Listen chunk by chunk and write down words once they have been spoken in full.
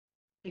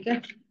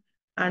Okay.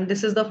 And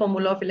this is the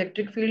formula of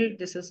electric field.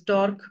 This is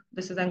torque.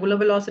 This is angular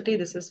velocity.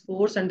 This is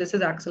force, and this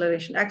is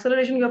acceleration.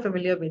 Acceleration you are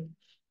familiar with.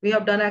 We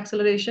have done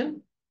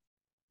acceleration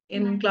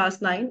in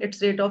class 9.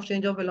 It's rate of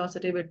change of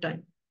velocity with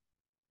time.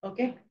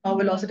 Okay. How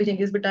velocity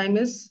changes with time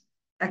is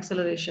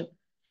acceleration.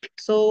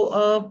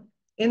 So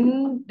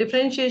in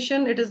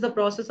differentiation, it is the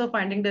process of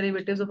finding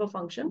derivatives of a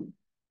function.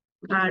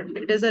 And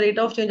it is a rate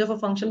of change of a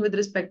function with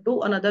respect to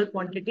another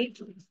quantity.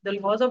 The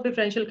laws of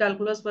differential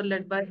calculus were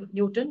led by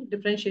Newton.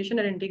 Differentiation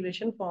and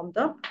integration form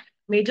the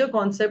major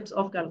concepts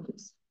of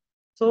calculus.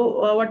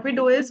 So what we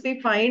do is we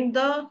find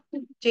the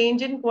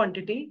change in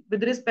quantity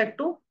with respect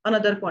to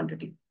another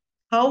quantity.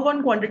 How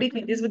one quantity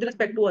changes with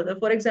respect to other.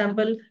 For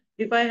example,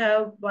 if I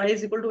have y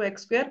is equal to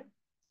x square,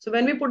 so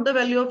when we put the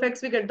value of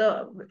x, we get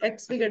the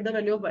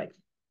value of y.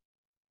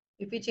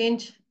 If we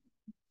change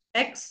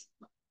x,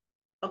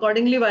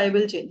 accordingly y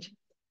will change.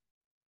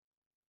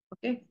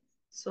 Okay,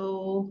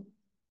 so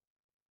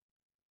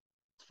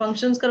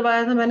functions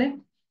करवाया था मैंने,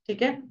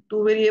 ठीक है,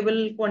 two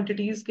variable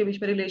quantities के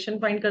बीच में relation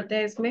find करते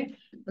हैं इसमें.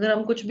 अगर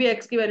हम कुछ भी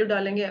x की वैल्यू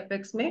डालेंगे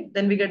fx में,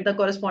 then we get the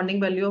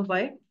corresponding value of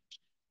y.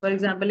 For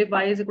example, if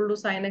y is equal to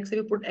sin x, if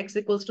we put x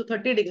equals to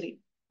 30 degree,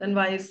 then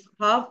y is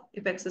half.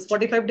 If x is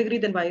 45 degree,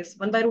 then y is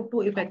 1 by root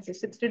 2. If x is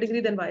 60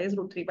 degree, then y is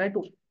root 3 by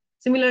 2.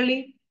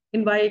 Similarly,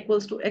 in y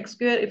equals to x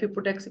square, if we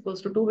put x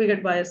equals to 2, we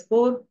get y is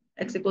 4.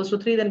 X equals to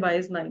 3, then y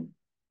is 9.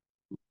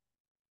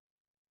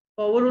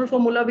 Power rule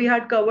formula we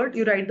had covered.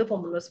 You write the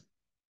formulas.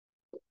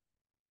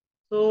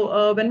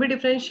 So when we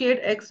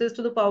differentiate x raised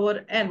to the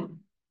power n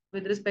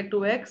with respect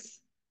to x,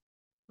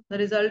 the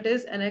result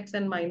is nx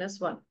n minus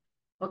 1.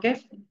 Okay,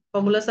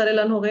 formula सारे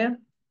learn हो गए हैं,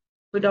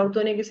 कोई doubt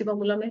तो नहीं किसी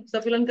formula में,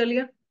 सब learn कर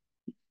लिया.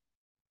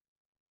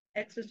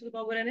 X raised to the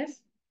power n is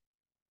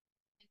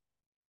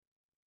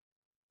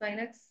sin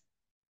x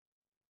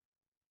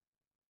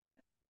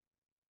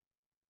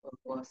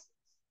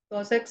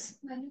cos x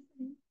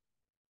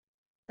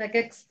sec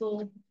x,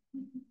 तो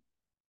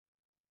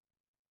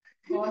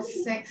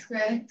cos x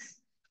square x.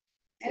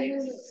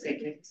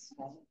 Sec x.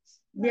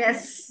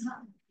 yes,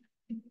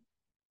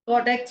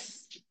 cot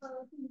x.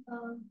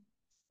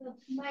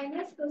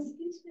 Minus cos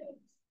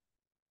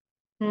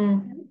x.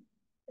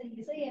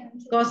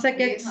 Cosec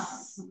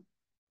x.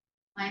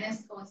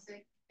 Minus cos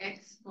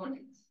x cot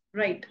x.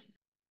 Right.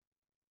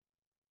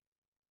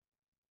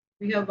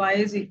 We have y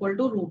is equal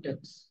to root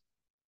x.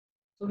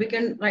 So we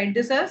can write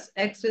this as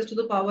x raised to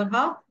the power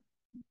half.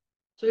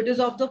 So it is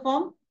of the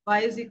form y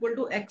is equal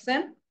to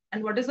xn.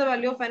 And what is the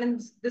value of n in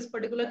this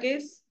particular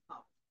case?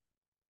 Half.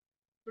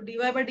 So dy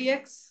by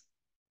dx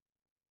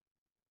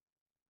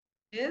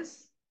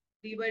is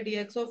d by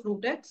dx of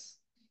root x.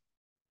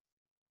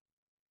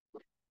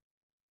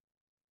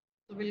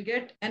 So we'll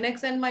get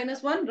nx n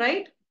minus 1,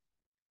 right?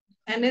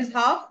 N is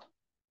half.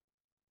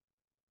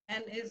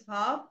 N is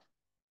half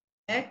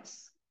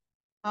x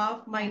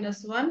half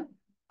minus 1.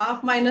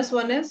 Half minus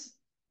 1 is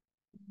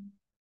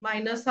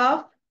minus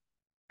half.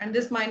 And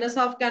this minus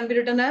half can be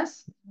written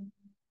as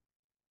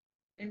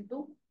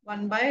into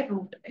 1 by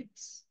root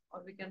x.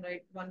 Or we can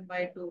write 1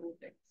 by 2 root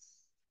x.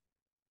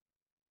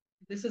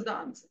 This is the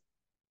answer.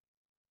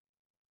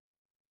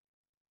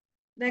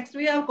 Next,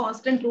 we have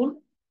constant rule.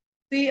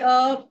 See,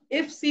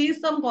 if c is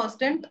some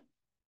constant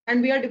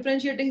and we are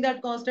differentiating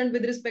that constant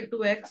with respect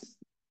to x,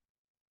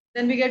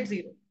 then we get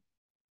 0.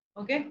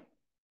 Okay.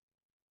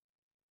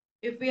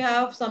 If we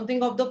have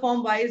something of the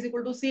form y is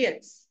equal to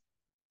cx.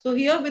 So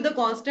here with the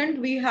constant,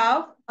 we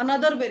have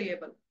another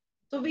variable.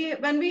 So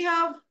when we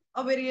have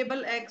a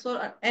variable x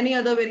or any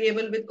other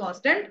variable with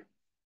constant,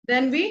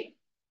 then we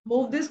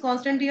move this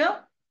constant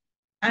here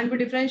and we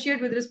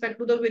differentiate with respect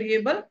to the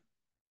variable.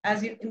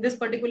 As in this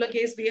particular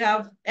case, we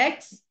have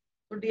x.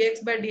 So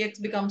dx by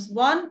dx becomes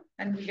 1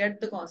 and we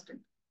get the constant.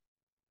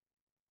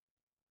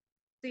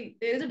 See,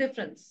 there is a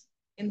difference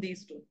in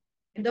these two.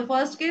 In the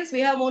first case, we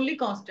have only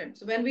constant.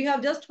 So when we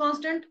have just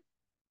constant,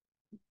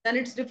 then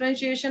its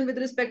differentiation with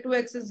respect to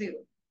x is 0.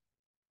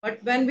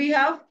 But when we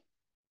have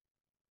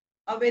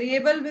a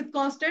variable with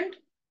constant,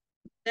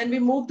 then we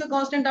move the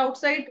constant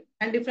outside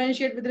and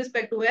differentiate with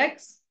respect to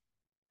x.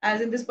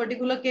 As in this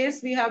particular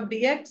case, we have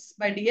dx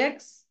by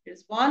dx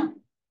is 1.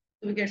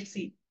 So we get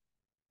c.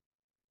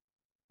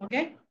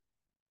 Okay.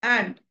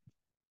 And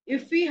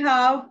if we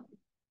have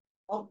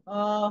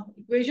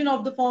equation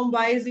of the form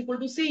y is equal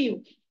to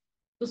cu.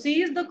 So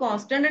c is the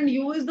constant and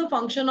u is the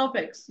function of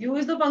x. U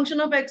is the function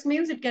of x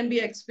means it can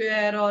be x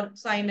square or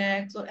sin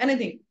x or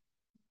anything.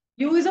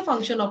 U is a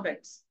function of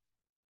x.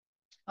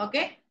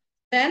 Okay.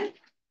 Then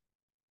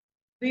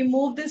we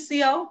move this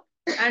c out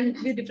and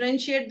we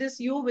differentiate this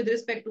u with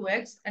respect to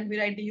x and we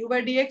write du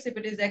by dx. If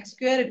it is x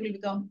square, it will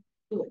become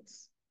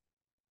 2x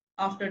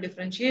after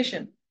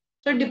differentiation.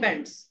 So it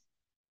depends.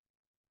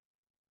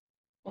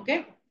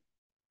 Okay.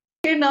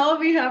 Okay, now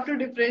we have to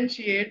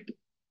differentiate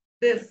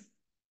this.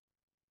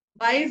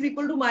 Y is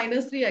equal to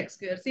minus 3x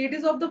square. See, it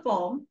is of the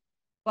form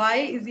y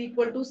is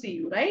equal to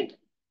cu, right?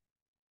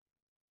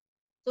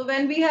 So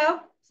when we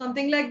have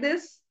something like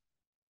this,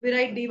 we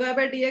write dy by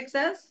dx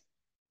as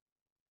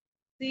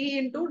c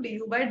into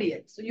du by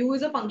dx. So u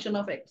is a function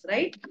of x,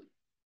 right?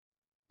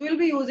 We'll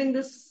be using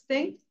this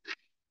thing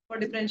for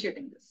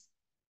differentiating this.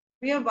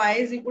 We have y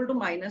is equal to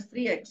minus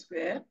 3x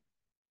square.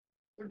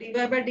 So dy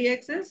by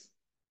dx is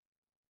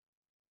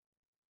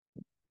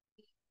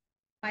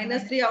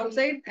minus 3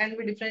 outside, and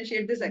we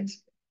differentiate this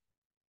x.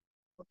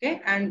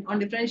 Okay, and on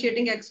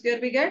differentiating x square,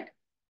 we get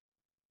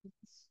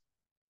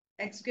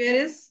x square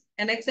is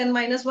nxn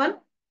minus 1.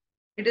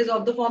 It is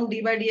of the form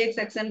d by dx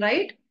xn,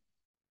 right?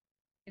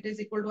 It is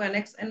equal to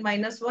nxn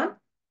minus 1.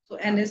 So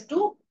n is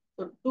 2.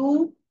 So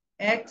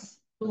 2x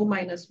 2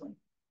 minus 1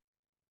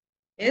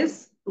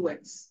 is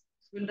 2x.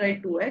 So we'll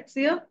write 2x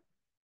here.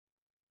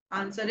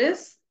 Answer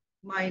is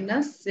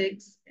minus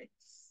 6x.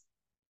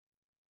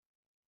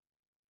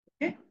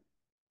 Okay.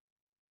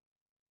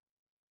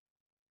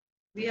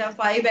 We have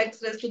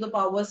 5x raised to the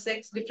power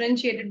 6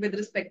 differentiated with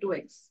respect to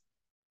x.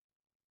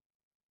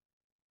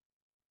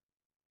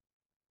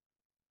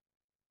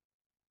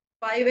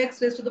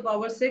 5x raised to the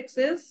power 6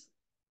 is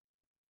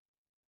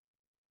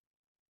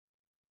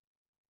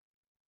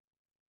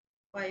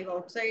 5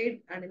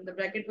 outside, and in the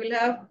bracket we'll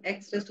have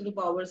x raised to the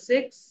power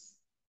 6.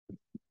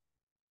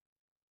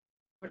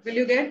 What will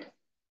you get?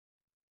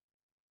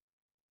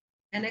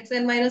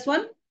 nxn minus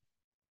 1,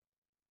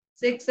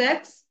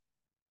 6x,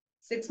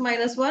 6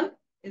 minus 1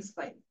 is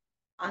 5.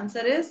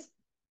 Answer is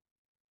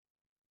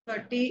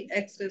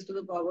 30x raised to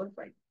the power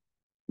 5.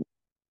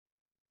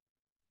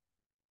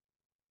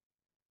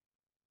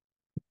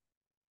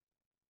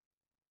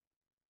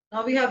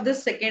 Now we have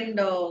this second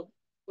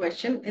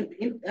question.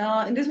 In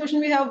this question,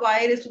 we have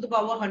y raised to the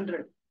power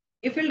 100.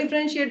 If we'll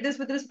differentiate this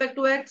with respect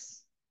to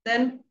x,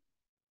 then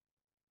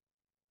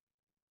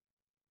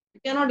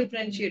we cannot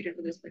differentiate it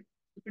with respect.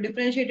 If we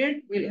differentiate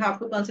it, we'll have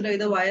to consider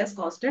either y as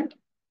constant,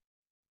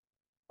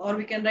 or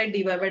we can write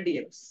dy by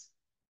dx.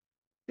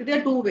 So there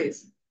are two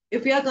ways.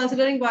 If we are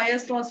considering y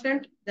as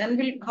constant,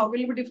 then how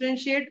will we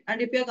differentiate?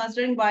 And if we are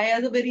considering y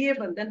as a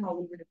variable, then how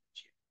will we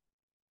differentiate?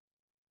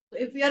 So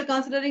if we are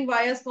considering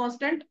y as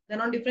constant, then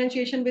on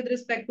differentiation with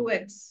respect to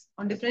x,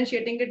 on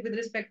differentiating it with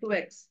respect to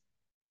x,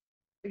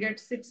 we get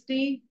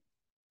 60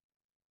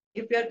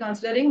 if we are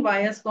considering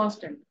y as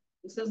constant.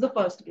 This is the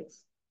first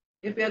case.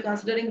 If we are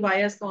considering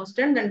y as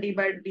constant, then d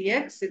by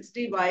dx,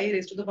 60 y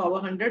raised to the power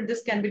 100.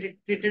 This can be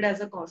treated as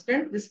a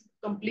constant. This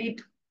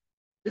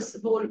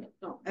whole,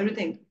 no,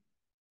 everything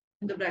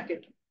in the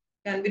bracket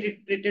can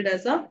be treated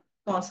as a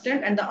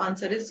constant, and the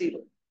answer is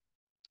 0.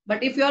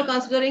 But if you are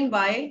considering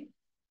y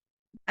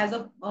as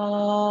a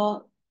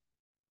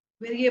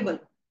variable,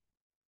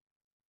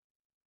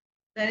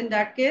 then in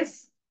that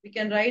case, we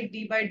can write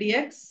d by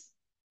dx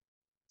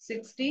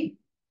 60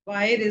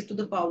 y raised to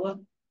the power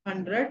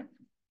 100.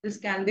 This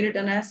can be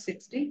written as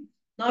 60.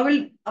 Now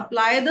we'll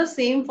apply the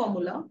same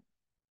formula,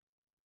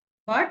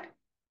 but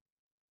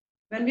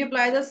when we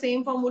apply the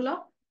same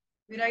formula,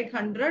 we write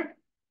 100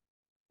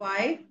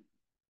 y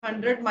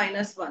 100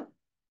 minus 1.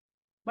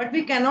 But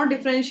we cannot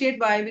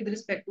differentiate y with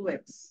respect to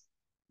x,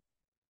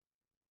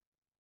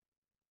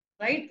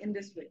 right? In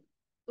this way.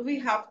 So we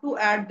have to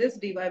add this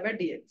dy by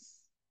dx.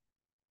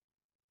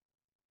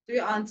 So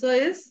your answer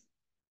is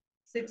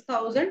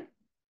 6000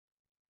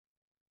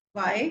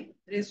 y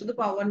raised to the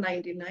power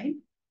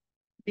 99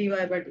 dy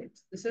by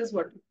dx. This is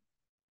what,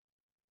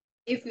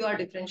 if you are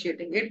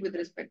differentiating it with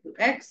respect to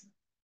x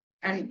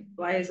and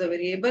y is a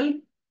variable,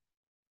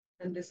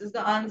 then this is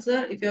the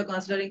answer. If you are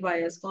considering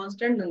y as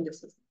constant, then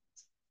this is the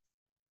answer.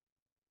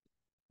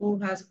 Who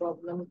has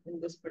problem in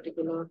this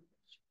particular?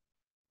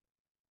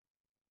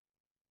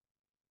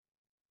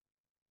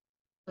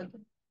 Okay.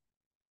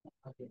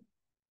 Okay.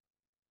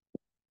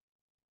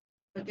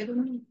 Okay,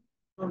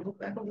 notebook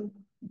back over.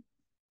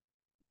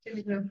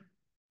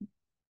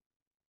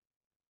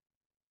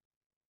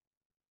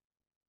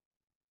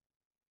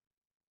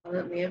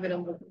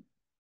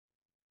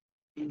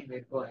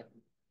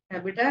 है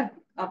बेटा,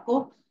 आपको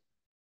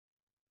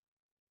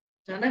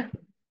जाना है?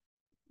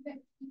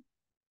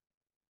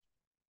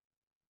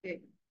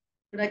 Okay.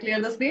 Should I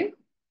clear the screen?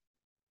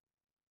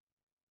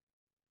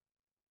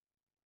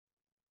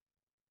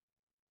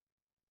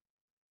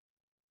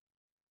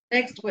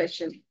 Next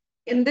question.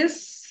 In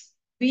this,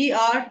 we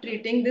are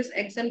treating this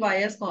x and y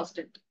as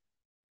constant.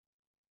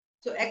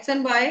 So x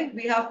and y,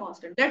 we have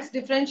constant. Let's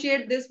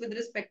differentiate this with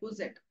respect to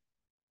z.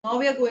 Now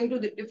we are going to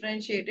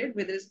differentiate it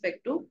with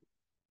respect to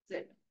z.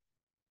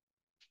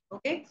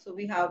 Okay, so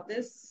we have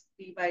this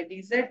d by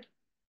dz,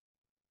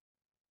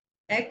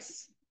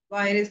 x,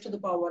 y raised to the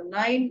power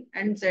 9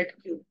 and z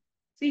cube.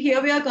 See,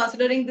 here we are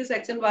considering this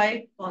x and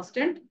y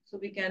constant. So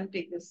we can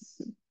take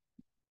this,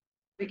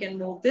 we can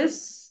move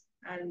this,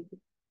 and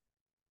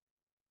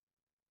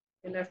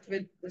we're left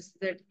with this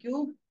z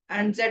cube,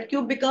 and z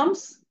cube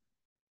becomes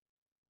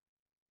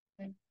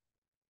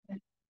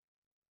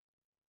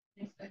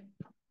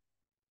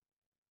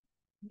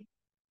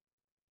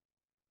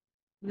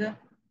the,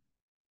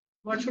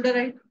 what should I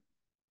write?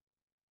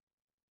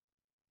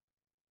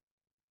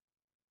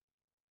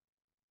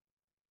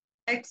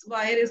 X,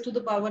 y raised to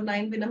the power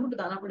 9 भी number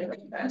बताना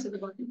पड़ेगा ऐसे तो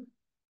बात नहीं.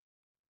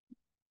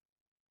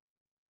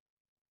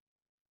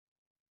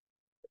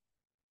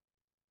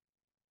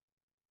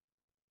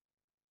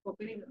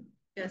 Copy नहीं करना.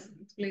 Yes,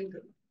 explain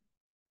करो.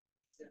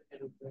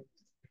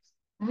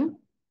 हम्म.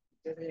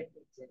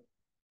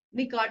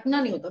 नहीं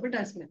काटना नहीं होता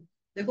बेटा इसमें.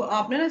 देखो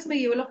आपने ना इसमें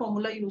ये वाला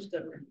फॉर्मूला यूज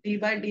करना है. d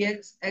by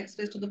dx x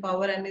raised to the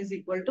power n is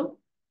equal to,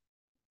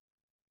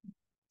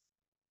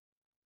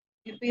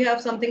 if we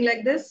have something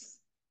like this,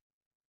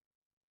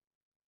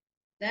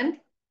 then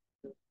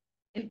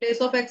in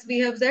place of x we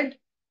have z,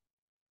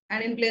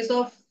 and in place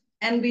of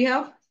n we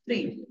have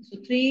 3. So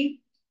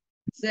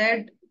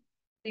 3z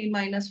 3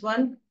 minus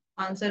 1,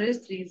 answer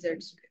is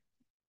 3z square.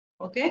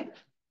 Okay,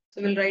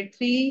 so we'll write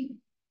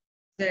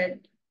 3z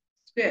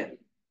square.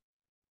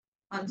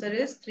 Answer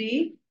is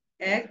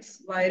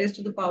 3x y raised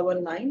to the power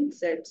 9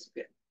 z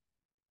square.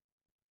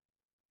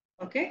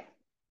 Okay.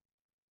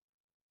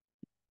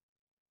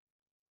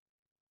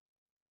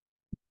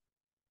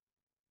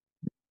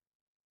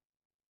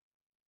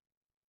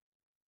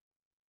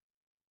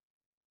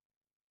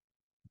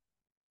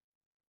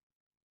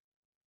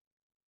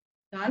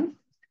 Done.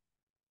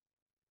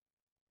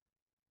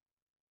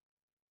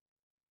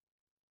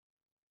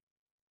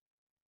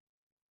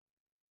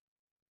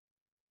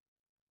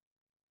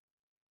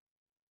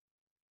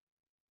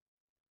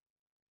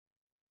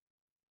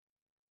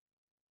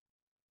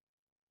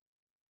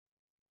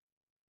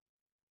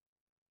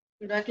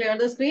 Should I clear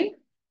the screen?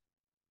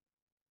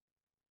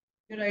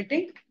 You're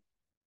writing.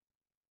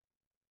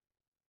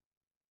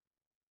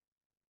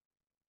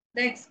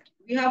 Next,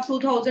 we have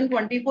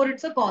 2024.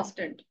 It's a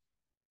constant.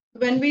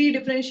 When we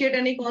differentiate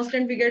any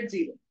constant, we get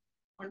 0.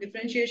 On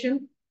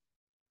differentiation,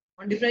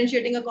 on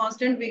differentiating a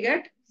constant, we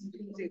get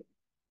 0.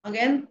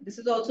 Again, this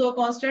is also a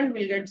constant,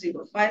 we'll get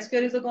 0. Pi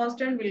square is a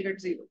constant, we'll get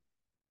 0.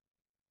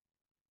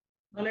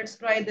 Now let's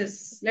try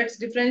this. Let's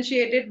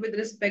differentiate it with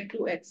respect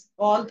to x.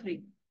 All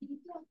three.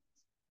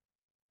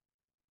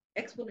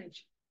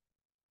 Exponential.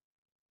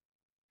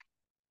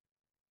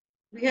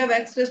 We have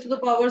x raised to the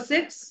power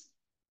 6.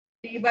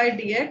 d by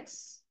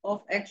dx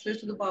of x raised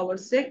to the power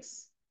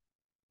 6.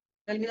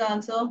 Tell me the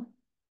answer.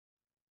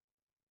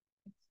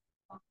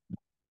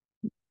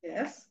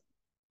 Yes.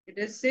 It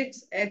is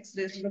 6x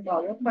raised to the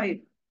power 5.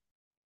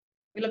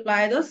 We'll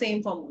apply the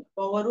same formula.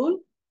 Power rule.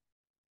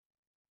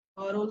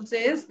 Our rule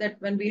says that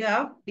when we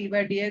have d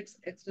by dx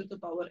x to the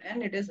power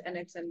n, it is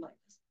nx n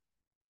minus.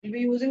 We'll be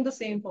using the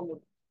same formula.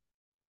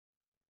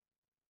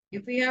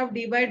 If we have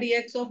d by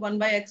dx of 1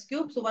 by x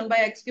cube, so 1 by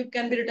x cube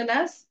can be written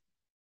as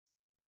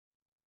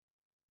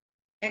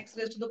x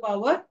raised to the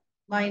power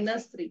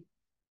minus 3.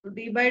 So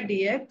d by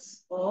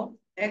dx of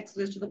x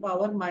raised to the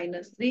power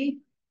minus 3,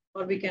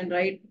 or we can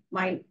write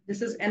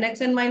this is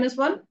nx n minus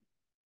 1,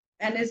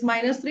 n is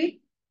minus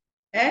 3,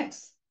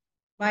 x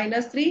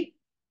minus 3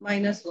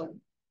 minus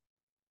 1.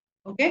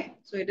 Okay,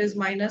 so it is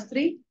minus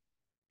 3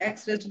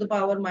 x raised to the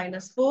power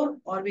minus 4,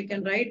 or we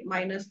can write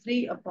minus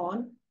 3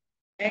 upon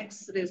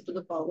x raised to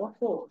the power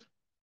 4.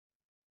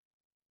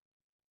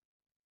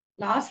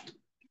 Last,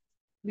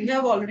 we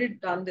have already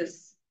done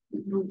this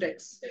root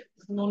x.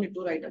 There's no need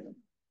to write again.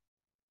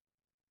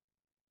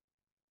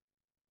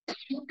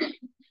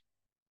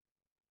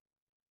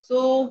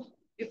 So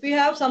if we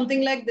have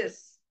something like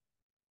this,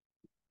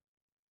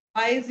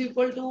 y is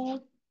equal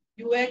to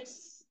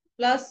ux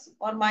plus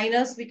or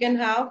minus, we can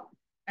have,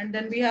 and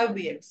then we have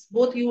vx.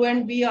 Both u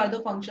and v are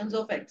the functions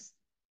of x.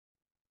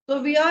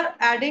 So we are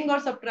adding or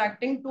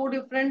subtracting two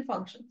different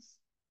functions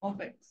of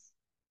x.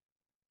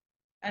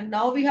 And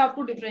now we have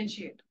to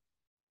differentiate.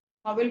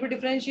 How will we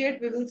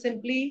differentiate? We will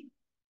simply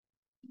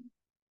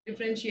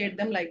differentiate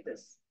them like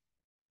this.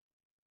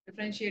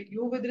 Differentiate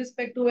u with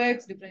respect to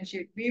x,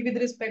 differentiate v with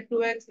respect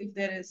to x. If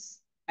there is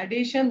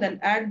addition, then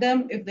add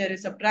them. If there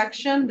is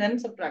subtraction, then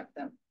subtract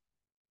them.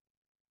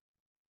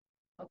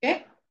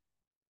 Okay?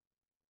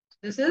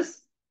 This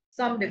is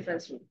sum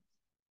difference rule.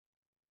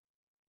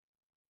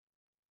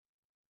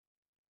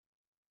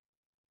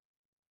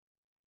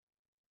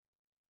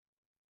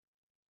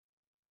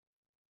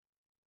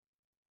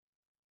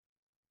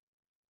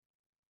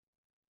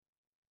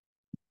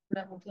 Should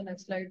I move to the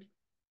next slide?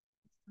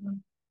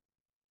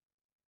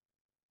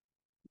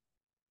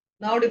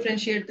 Now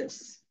differentiate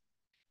this.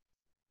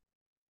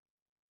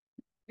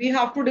 We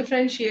have to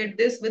differentiate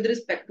this with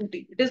respect to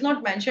t. It is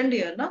not mentioned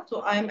here, na?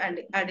 So I am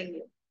adding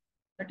here.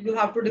 But you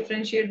have to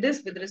differentiate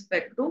this with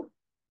respect to.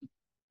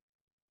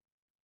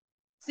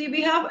 See,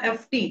 we have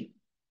ft.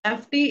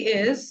 ft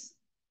is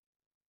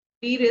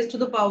t raised to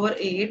the power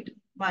 8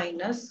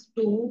 minus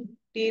 2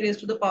 t raised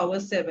to the power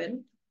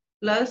 7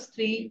 plus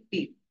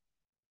 3t.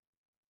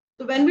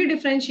 So when we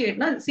differentiate,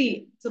 na,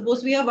 see,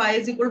 suppose we have y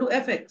is equal to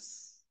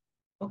fx.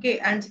 Okay,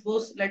 and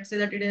suppose let's say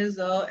that it is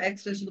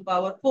x raised to the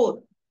power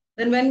 4.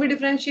 Then when we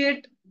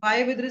differentiate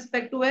y with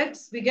respect to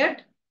x, we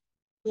get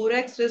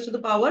 4x raised to the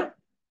power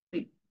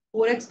 3,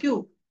 4x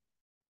cube.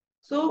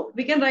 So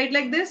we can write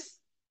like this,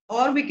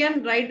 or we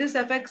can write this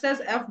fx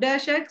as f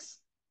dash x,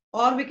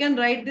 or we can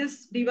write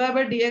this dy by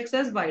dx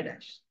as y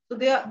dash. So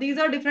these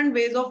are different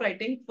ways of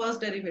writing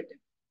first derivative.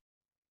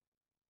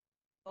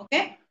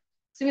 Okay.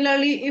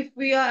 Similarly, if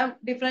we are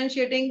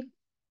differentiating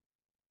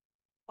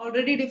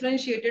already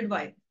differentiated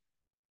y,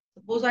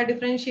 Suppose I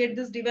differentiate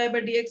this dy by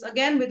dx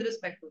again with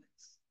respect to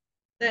x.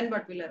 Then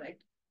what will I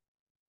write?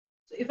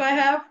 So if I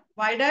have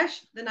y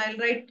dash, then I'll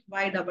write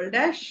y double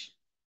dash.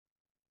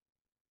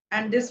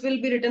 And this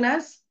will be written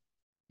as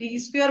d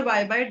square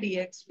y by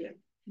dx square.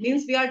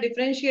 Means we are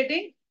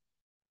differentiating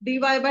dy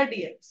by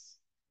dx.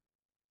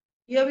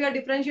 Here we are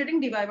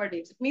differentiating dy by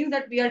dx. It means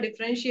that we are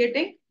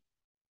differentiating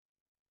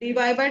dy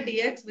by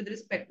dx with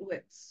respect to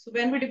x. So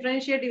when we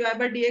differentiate dy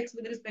by dx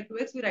with respect to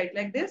x, we write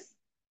like this.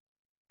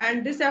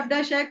 And this f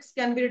dash x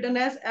can be written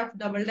as f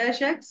double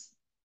dash x.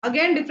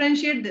 Again,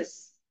 differentiate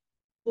this.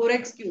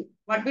 4x cube.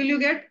 What will you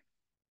get?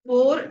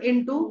 4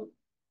 into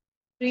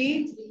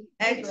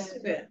 3x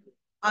square.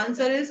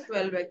 Answer is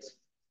 12x.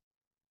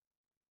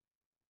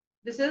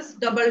 This is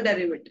double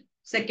derivative,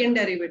 second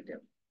derivative.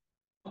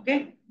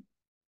 Okay.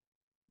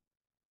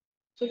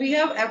 So we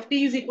have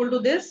ft is equal to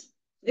this.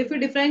 If we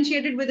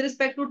differentiate it with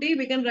respect to t,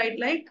 we can write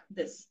like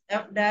this,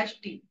 f dash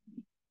t.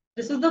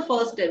 This is the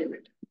first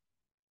derivative.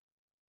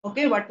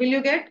 Okay, what will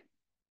you get?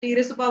 T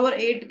raised to power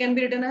 8 can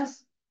be written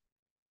as,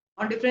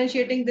 on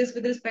differentiating this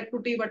with respect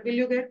to t, what will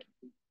you get?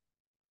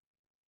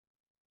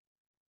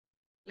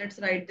 Let's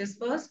write this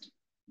first.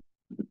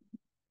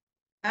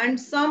 And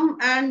sum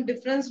and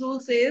difference rule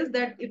says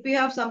that if we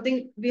have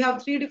something, we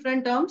have three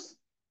different terms,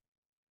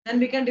 then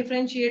we can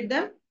differentiate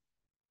them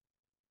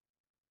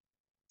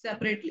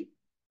separately.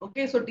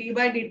 Okay, so t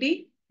by dt,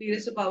 t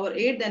raised to power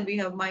 8, then we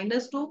have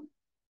minus 2,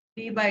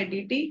 t by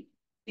dt,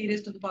 t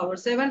raised to the power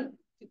 7.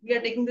 We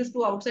are taking this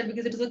 2 outside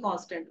because it is a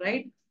constant,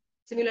 right?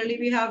 Similarly,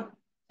 we have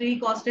 3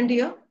 constant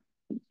here,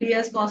 3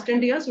 as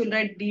constant here, so we'll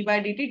write d by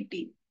dt,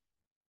 t.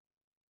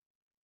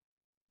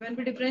 When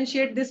we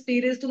differentiate this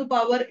t raised to the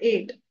power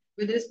 8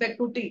 with respect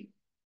to t,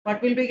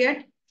 what will we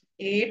get?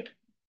 8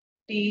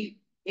 t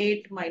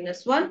 8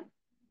 minus 1.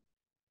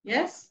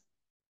 Yes.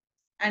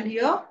 And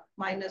here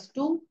minus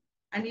 2.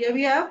 And here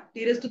we have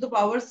t raised to the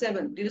power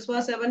 7. T raised to the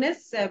power 7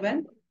 is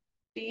 7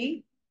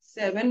 t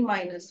 7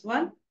 minus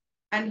 1.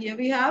 And here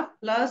we have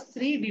plus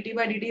 3 dt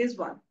by dt is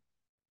 1.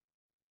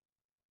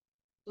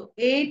 So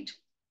 8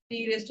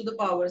 t raised to the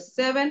power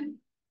 7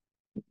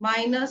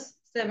 minus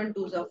 7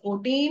 2s are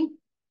 14.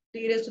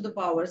 T raised to the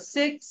power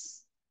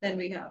 6. Then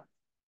we have.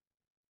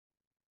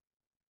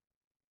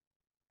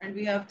 And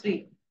we have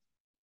 3.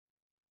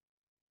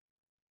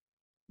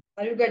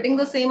 Are you getting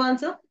the same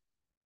answer?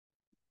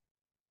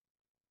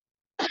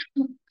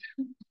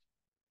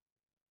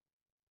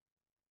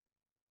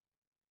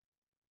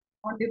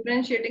 On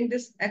differentiating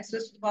this x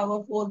raised to the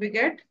power 4, we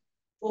get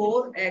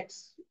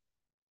 4x.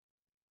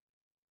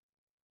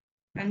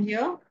 And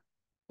here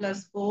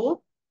plus 4.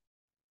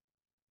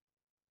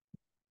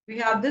 We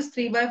have this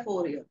 3 by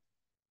 4 here.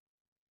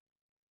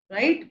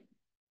 Right?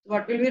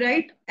 What will we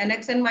write?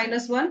 Nx n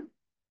minus 1.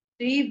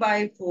 3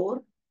 by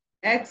 4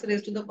 x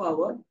raised to the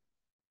power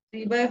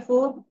 3 by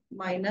 4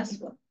 minus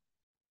 1.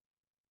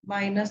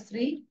 Minus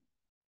 3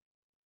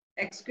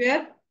 x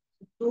square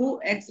 2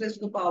 x raised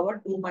to the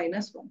power 2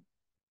 minus 1.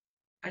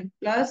 And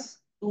plus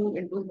 2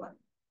 into 1.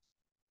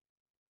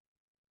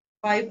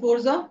 5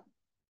 4s are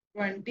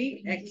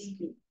 20 x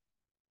cube.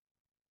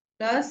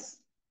 Plus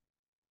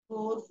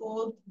 4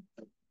 4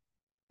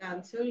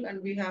 cancel,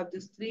 and we have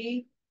this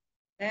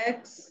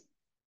 3x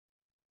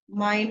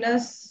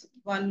minus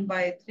 1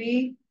 by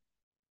 3.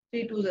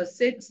 3 to the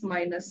 6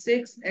 minus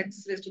 6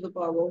 x raised to the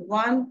power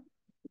 1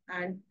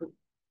 and 2.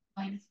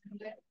 Minus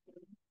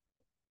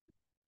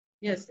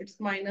Yes, it's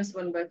minus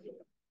 1 by 4.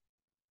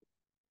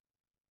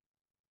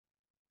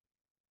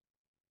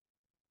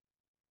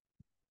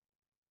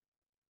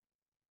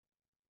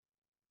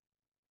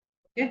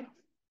 Okay.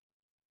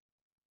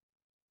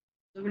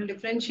 So we'll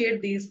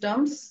differentiate these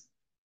terms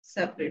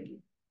separately.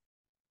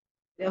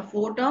 There are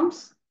 4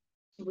 terms.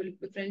 So we'll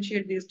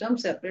differentiate these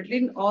terms separately.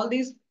 In all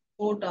these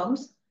 4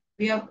 terms,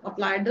 we have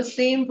applied the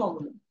same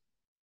formula.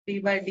 d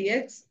by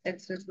dx,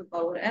 x raised to the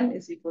power n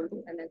is equal to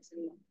nx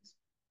in minus.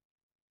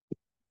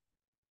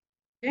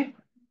 Okay.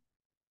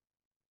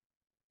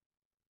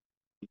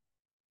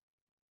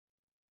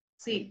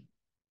 See,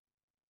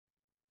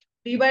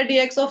 d by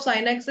dx of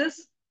sin x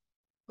is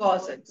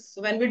cos x.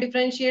 So when we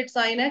differentiate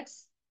sin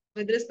x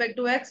with respect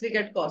to x, we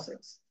get cos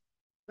x.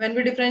 When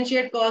we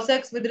differentiate cos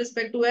x with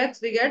respect to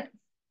x, we get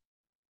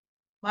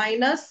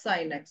minus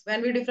sin x.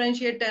 When we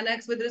differentiate tan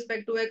x with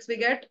respect to x, we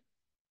get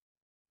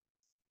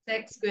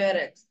sec square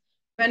x.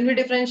 When we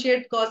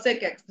differentiate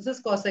cosec x, this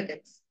is cosec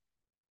x.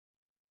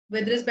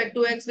 With respect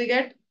to x, we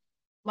get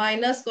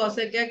minus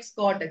cosec x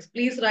cot x.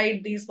 Please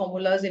write these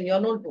formulas in your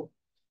notebook.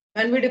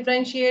 When we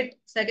differentiate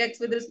sec x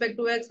with respect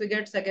to x, we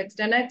get sec x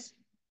tan x.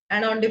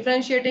 And on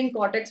differentiating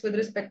cot x with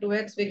respect to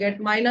x, we get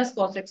minus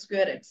cos x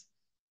square x.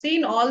 See,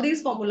 in all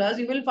these formulas,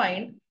 you will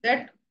find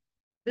that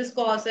this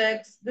cos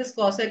x, this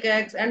cosec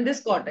x, and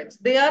this cot x,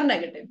 they are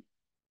negative.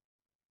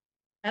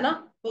 है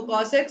ना? For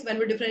cos x, when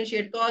we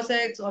differentiate cos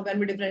x, or when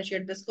we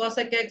differentiate this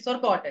cosec x or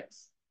cot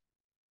x,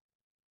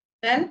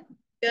 then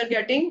we are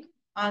getting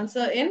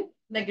answer in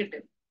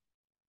negative.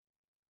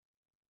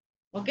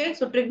 Okay,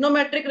 so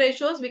trigonometric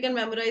ratios, we can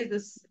memorize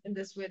this in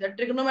this way. The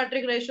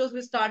trigonometric ratios,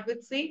 we start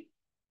with C.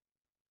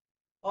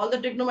 All the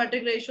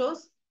trigonometric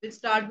ratios which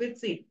start with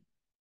C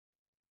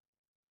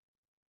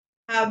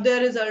have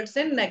their results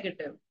in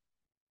negative.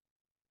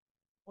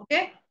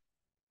 Okay.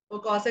 For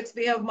cos x,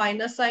 we have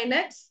minus sin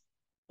x.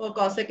 For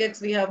cosec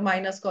x, we have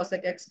minus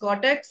cosec x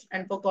cot x.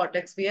 And for cot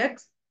x,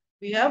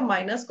 we have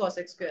minus cos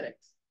x square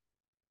x.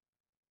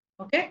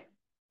 Okay.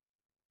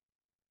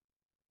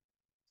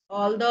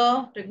 All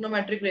the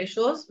trigonometric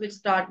ratios which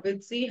start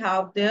with C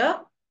have their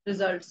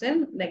results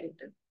in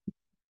negative.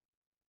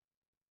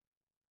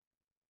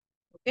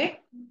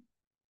 Okay.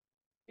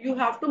 You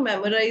have to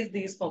memorize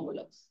these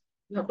formulas.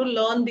 You have to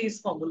learn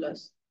these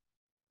formulas.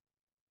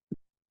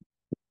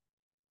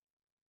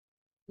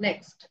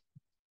 Next,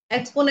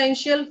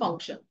 exponential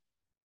function.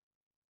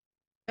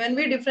 When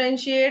we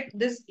differentiate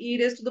this e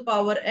raised to the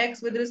power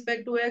x with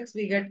respect to x,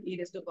 we get e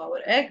raised to the power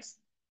x.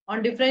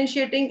 On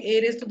differentiating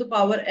a raised to the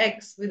power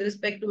x with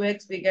respect to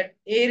x, we get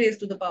a raised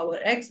to the power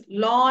x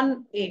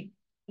ln a.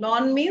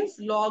 Ln means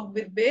log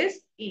with base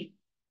e.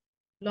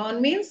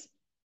 Ln means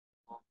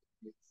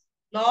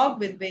log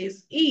with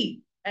base e,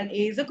 and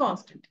a is a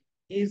constant.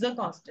 A is a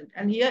constant,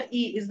 and here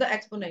e is the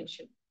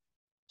exponential.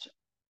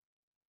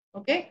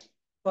 Okay,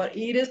 for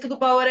e raised to the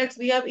power x,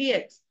 we have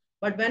ex.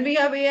 But when we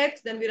have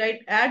ax, then we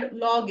write add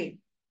log a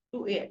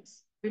to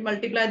ax. We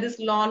multiply this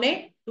ln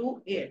a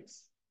to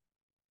ax.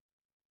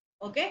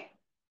 Okay.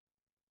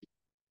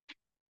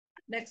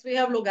 Next, we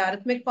have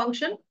logarithmic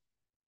function.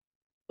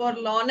 For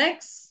ln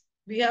x,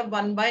 we have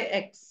 1 by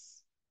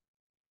x.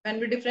 When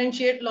we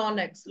differentiate ln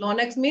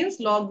x means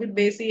log with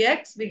base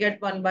ex, we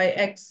get 1 by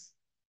x.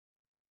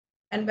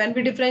 And when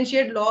we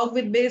differentiate log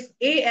with base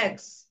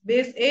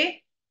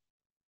a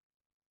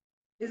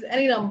is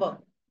any number,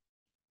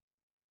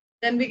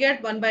 then we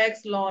get 1 by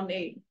x ln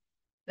a.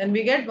 Then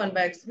we get 1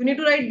 by x. We need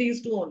to write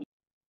these two only.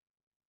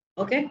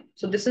 Okay,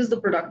 so this is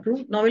the product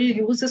rule. Now we'll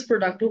use this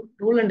product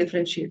rule and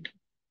differentiate.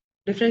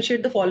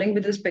 Differentiate the following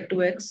with respect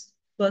to x.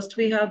 First,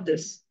 we have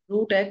this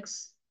root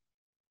x.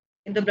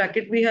 In the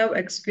bracket, we have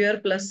x square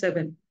plus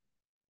 7.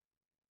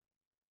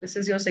 This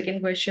is your second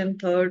question,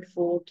 third,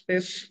 fourth,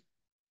 fifth.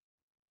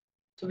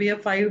 So we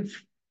have 5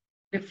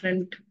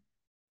 different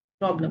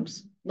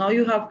problems. Now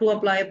you have to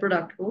apply a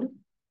product rule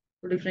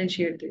to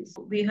differentiate this.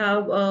 We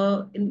have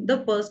in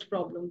the first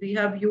problem, we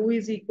have u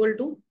is equal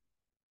to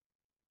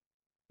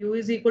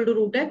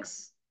root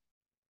x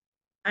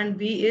and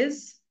v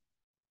is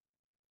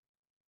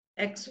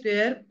x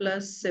square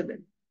plus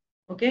 7.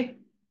 Okay.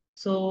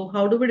 So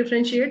how do we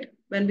differentiate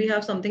when we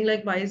have something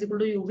like y is equal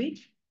to uv?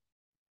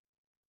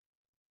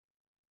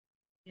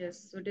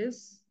 Yes, so it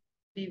is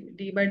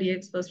d by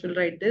dx. First we'll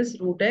write this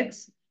root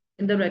x.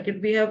 In the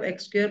bracket we have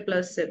x square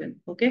plus 7.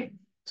 Okay.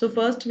 So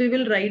first we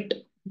will write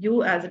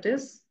u as it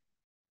is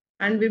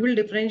and we will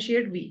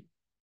differentiate v.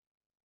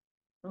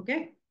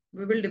 Okay.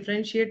 We will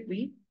differentiate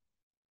v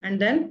and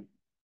then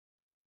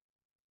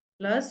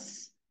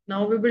plus,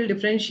 now we will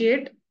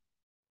differentiate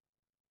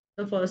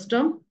the first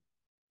term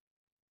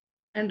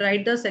and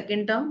write the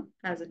second term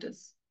as it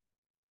is.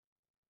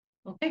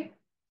 Okay.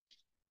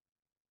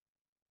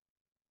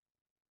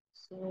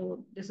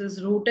 So this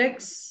is root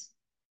x.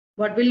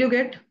 What will you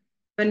get?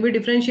 When we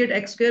differentiate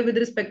x square with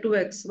respect to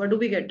x, what do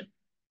we get?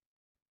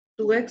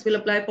 2x, will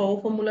apply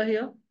power formula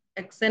here.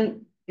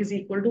 Xn is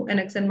equal to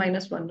nxn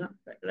minus 1,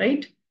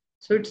 right?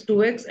 So it's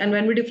 2x. And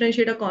when we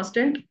differentiate a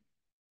constant,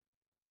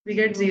 we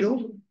get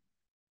 0.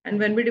 And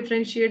when we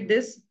differentiate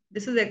this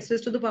is x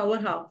raised to the power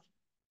half.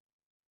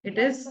 It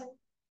is,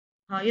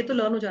 हाँ ये तो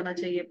learn हो जाना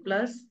चाहिए,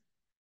 plus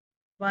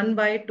 1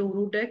 by 2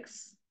 root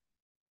x.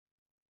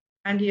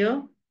 And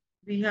here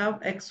we have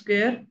x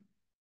square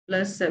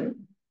plus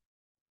 7.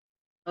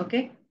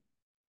 Okay.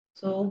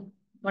 So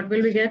what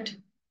will we get?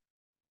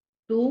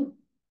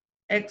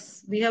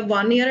 2x. We have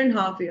 1 here and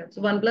half here.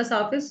 So 1 plus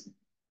half is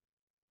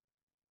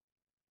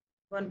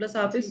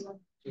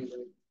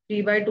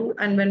 3 by 2.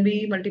 And when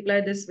we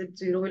multiply this with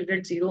 0, we'll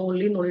get 0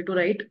 only. No need to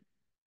write.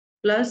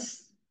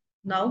 Plus,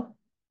 now,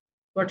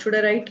 what should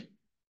I write?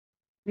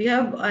 We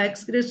have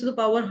x raised to the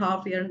power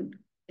half here. And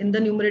in the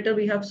numerator,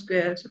 we have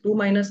square. So 2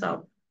 minus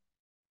half.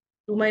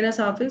 2 minus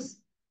half is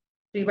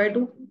 3 by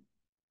 2.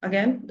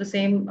 Again, the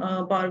same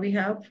power we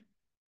have.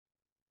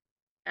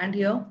 And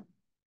here,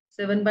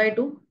 7 by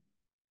 2.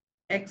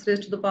 X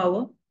raised to the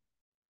power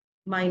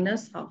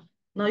minus half.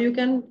 Now you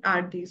can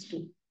add these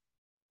two.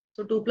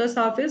 So 2 plus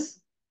half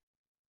is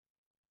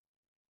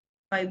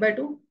 5 by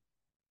 2.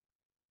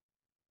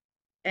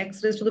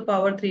 X raised to the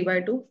power 3 by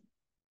 2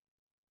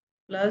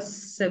 plus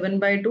 7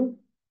 by 2.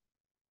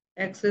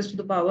 X raised to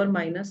the power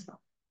minus half.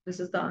 This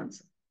is the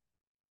answer.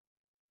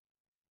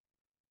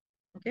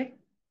 Okay.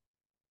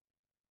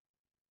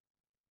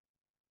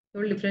 So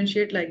we'll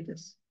differentiate like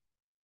this.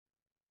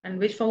 And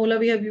which formula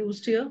we have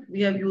used here?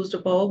 We have used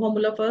a power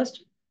formula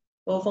first.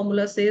 Power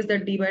formula says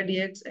that d by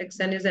dx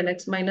xn is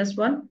nx minus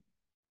 1.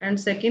 And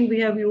second, we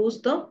have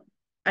used the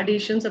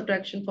addition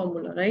subtraction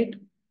formula, right?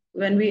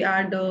 When we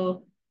add,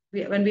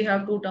 when we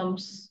have two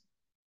terms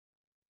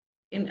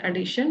in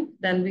addition,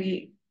 then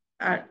we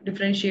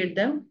differentiate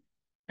them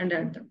and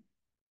add them,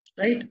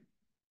 right?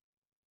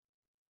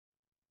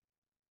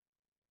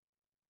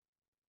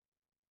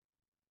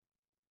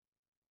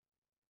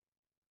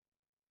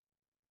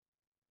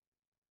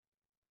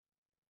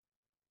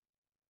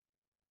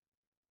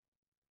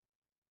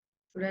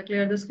 Should I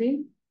clear the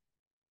screen?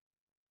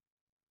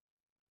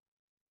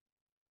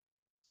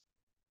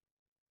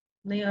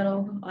 नहीं आ रहा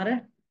होगा, आ रहा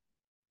है?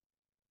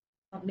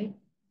 अब नहीं.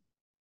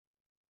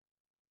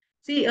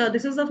 See,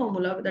 this is the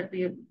formula that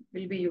we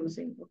will be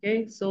using.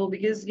 Okay, so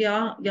because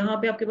यहाँ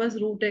पे आपके पास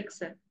रूट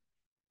एक्स है,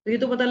 तो ये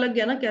तो पता लग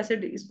गया ना कैसे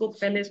इसको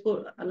पहले इसको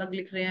अलग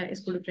लिख रहे हैं,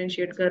 इसको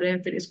डिफरेंशिएट कर रहे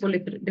हैं, फिर इसको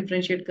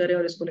डिफरेंशिएट कर रहे हैं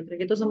और इसको लिख रहे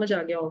हैं, ये तो समझ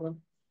आ गया होगा.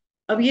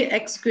 अब ये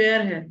एक्स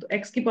स्क्वायर है तो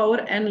एक्स की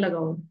पावर एन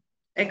लगाओ.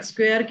 एक्स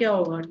स्क्वायर क्या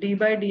होगा? D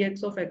by D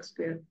x of x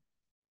square.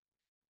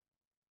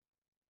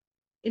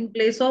 In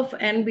place of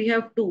n we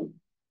have 2,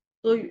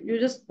 so you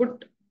just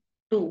put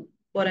 2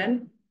 for n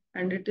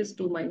and it is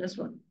 2 minus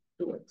 1,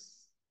 2x.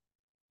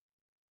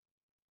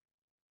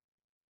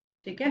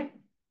 ठीक है.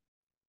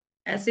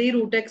 ऐसे ही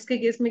root x के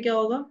case में क्या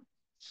होगा?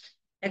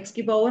 x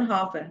की पावर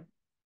हाफ है.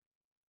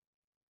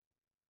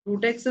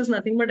 root x is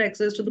nothing but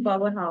x is to the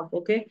power half.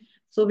 Okay,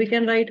 so we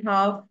can write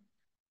half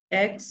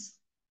x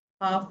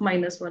half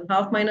minus 1.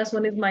 Half minus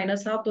 1 is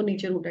minus half, तो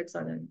नीचे root x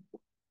आ जाएगा.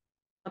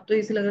 अब तो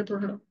इसी लग रहा है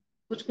थोड़ा थोड़ा,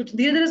 कुछ कुछ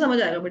धीरे धीरे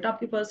समझ आएगा बेटा,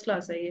 आपकी फर्स्ट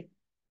क्लास है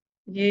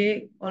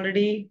ये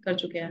ऑलरेडी कर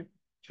चुके हैं.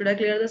 Should I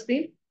clear the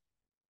screen?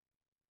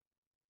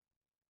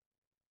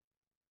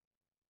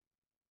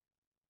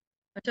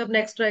 अच्छा, अब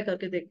नेक्स्ट ट्राई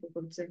करके देखो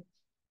खुद से.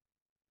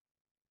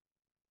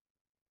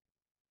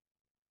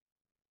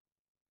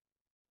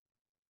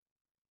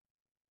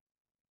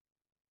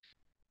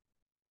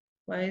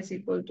 y is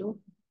equal to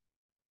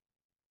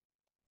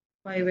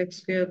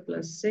 5x square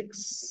plus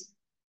 6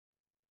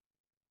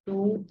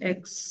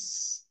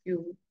 2x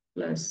cube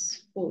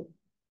plus 4.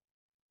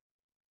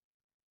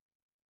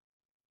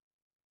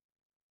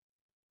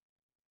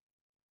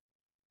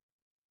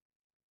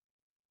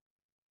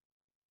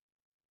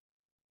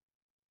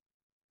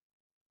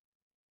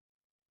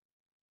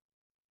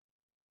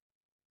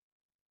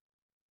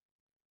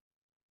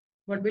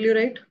 What will you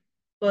write?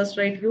 First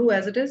write u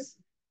as it is.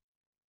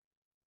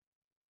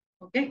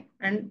 Okay,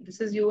 and this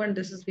is u and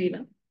this is v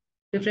now.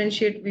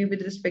 Differentiate v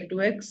with respect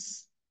to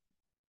x.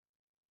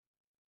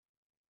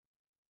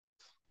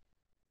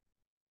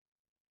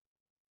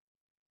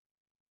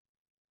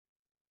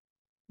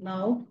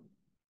 Now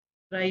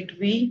write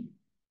v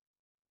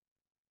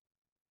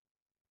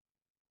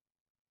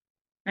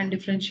and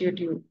differentiate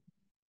u.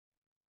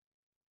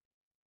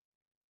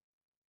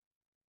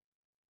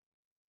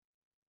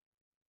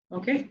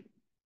 Okay,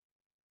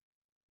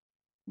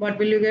 what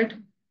will you get?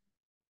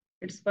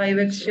 It's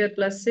 5x square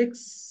plus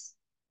 6.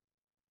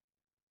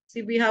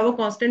 See, we have a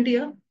constant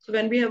here. So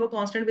when we have a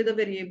constant with a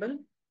variable,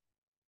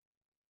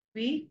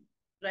 we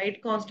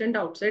write constant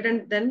outside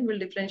and then we'll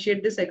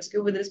differentiate this x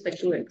cube with respect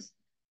to x.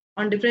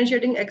 On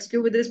differentiating x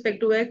cube with respect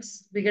to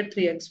x, we get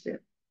 3x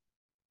square.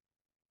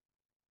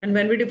 And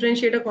when we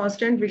differentiate a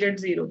constant, we get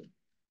 0.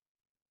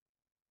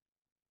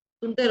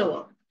 सुनते रहो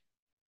आप.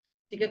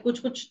 ठीक है, कुछ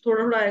कुछ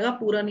थोड़ा थोड़ा आएगा,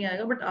 पूरा नहीं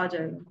आएगा, but आ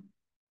जाएगा.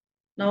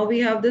 Now we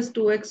have this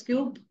 2x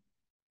cube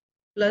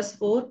plus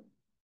 4.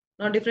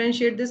 Now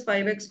differentiate this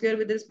 5x square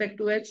with respect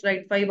to x,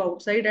 write 5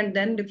 outside and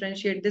then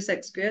differentiate this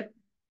x square.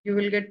 You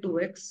will get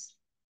 2x.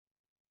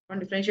 On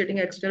differentiating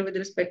x square with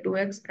respect to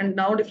x, and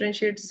now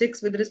differentiate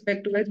 6 with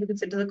respect to x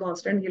because it is a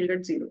constant, you'll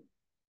get 0.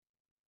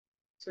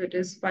 So it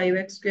is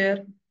 5x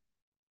square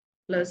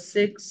plus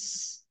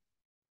 6,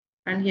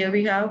 and here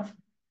we have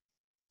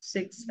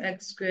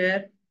 6x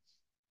square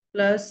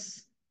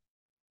plus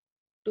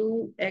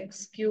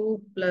 2x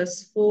cube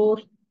plus 4,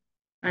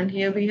 and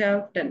here we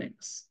have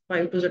 10x.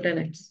 5 to the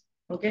 10x.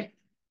 Okay,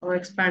 now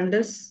expand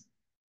this.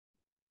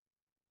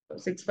 So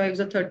 6 5 is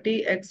a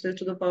 30, x raised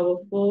to the power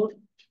 4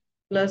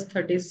 plus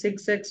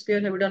 36x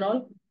square. Have we done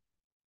all?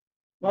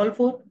 All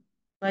 4?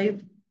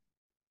 5?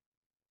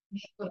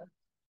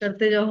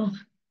 करते जाओ.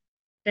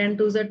 10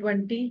 to the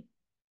 20,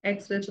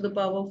 x raised to the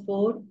power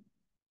 4,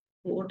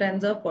 4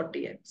 times are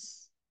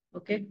 40x.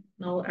 Okay,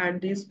 now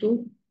add these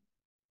two.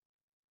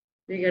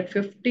 We get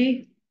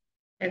 50,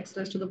 x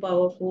raised to the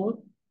power 4,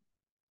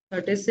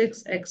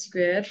 36 x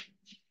square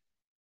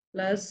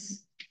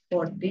plus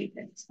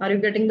 40x. Are you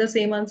getting the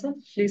same answer?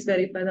 Please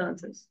verify the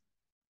answers.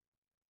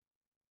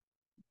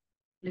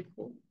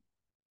 लिखो.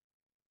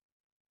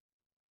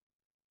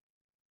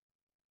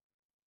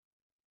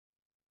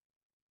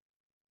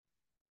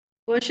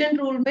 Quotient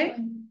rule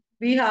में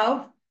we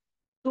have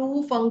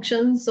two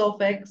functions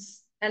of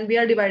x and we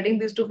are dividing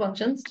these two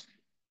functions,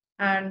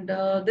 and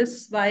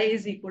this y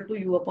is equal to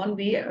u upon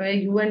v, where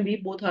u and v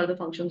both are the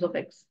functions of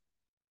x.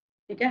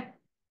 Okay,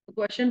 the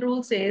quotient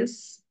rule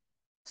says,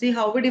 see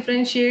how we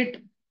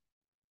differentiate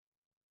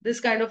this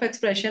kind of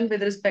expression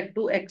with respect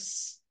to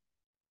x.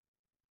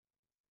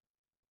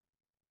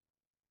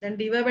 Then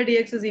dy by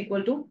dx is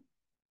equal to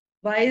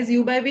y is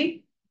u by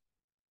v.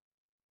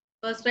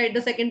 First write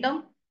the second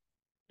term,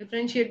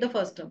 differentiate the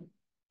first term.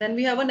 Then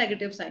we have a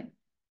negative sign.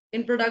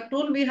 In product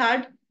rule, we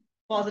had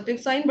positive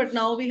sign, but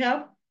now we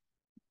have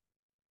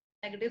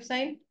negative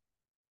sign.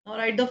 Now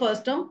write the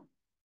first term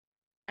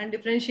and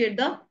differentiate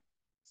the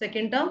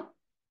second term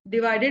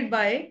divided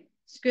by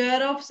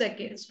square of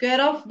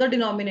the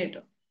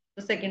denominator,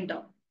 the second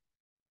term.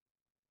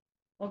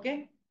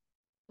 Okay.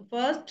 So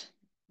first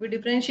We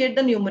differentiate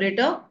the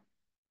numerator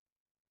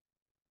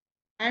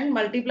and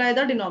multiply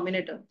the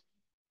denominator.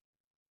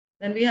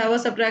 Then we have a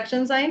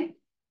subtraction sign.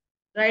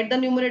 Write the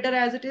numerator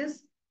as it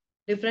is.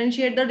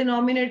 Differentiate the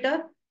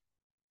denominator.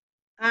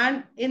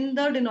 And in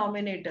the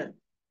denominator,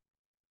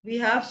 we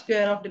have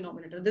square of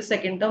denominator. This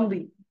second term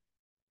v.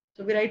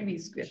 So we write v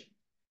square.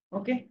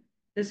 Okay.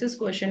 This is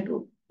question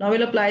 2. Now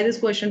we'll apply this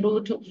question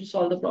 2 to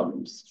solve the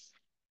problems.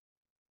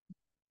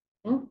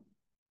 Should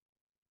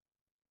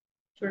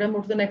I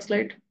move to the next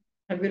slide?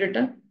 Have you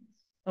written?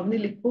 Avni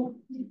likho.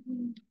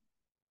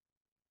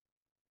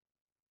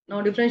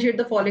 Now differentiate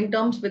the following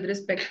terms with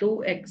respect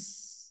to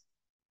x.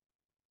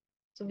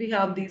 So we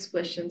have these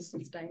questions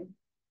this time.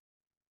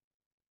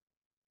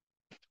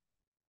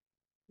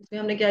 इसमें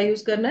हमने क्या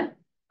use करना है?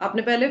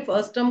 आपने पहले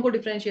first term को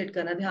differentiate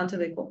करना है. ध्यान से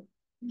देखो.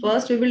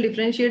 First we will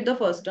differentiate the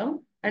first term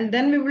and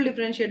then we will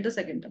differentiate the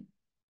second term.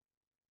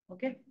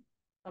 Okay.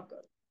 अब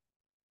करो.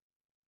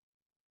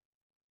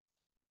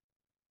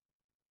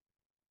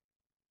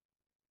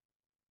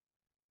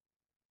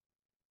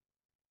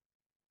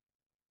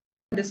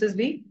 This is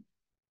v.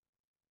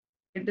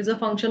 It is a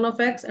function of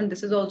x and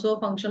this is also a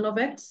function of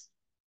x.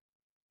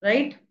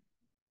 Right?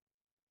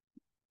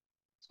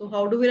 So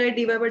how do we write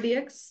dy by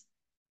dx?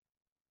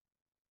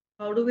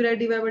 How do we write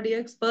dy by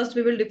dx? First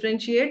we will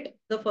differentiate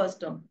the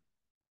first term.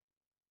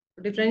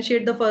 To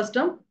differentiate the first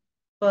term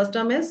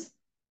is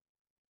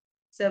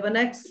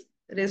 7x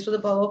raised to the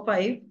power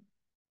 5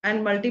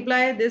 and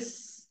multiply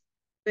this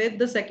with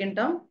the second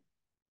term.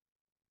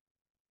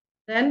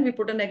 Then we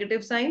put a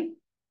negative sign.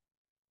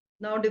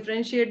 Now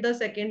differentiate the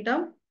second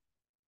term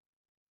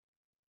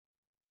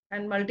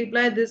and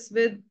multiply this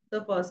with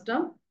the first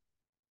term.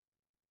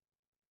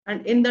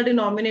 And in the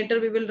denominator,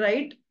 we will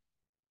write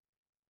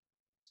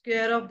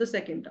square of the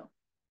second term.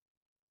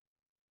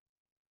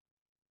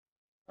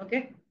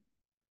 Okay?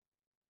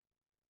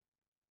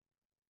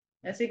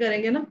 ऐसे ही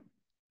करेंगे ना?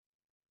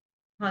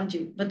 हाँ जी,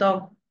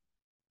 बताओ.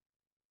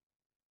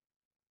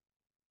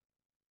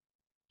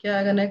 क्या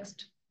आएगा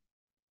next?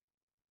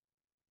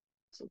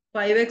 So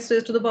 5x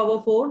raised to the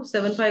power 4,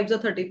 7 5s are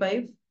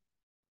 35.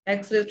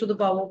 X raised to the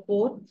power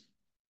 4.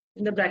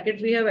 In the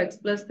bracket, we have x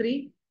plus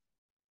 3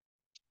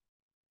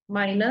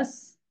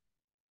 minus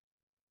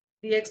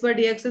dx by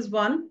dx is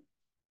 1.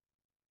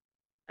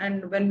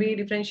 And when we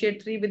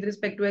differentiate 3 with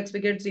respect to x, we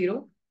get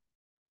 0.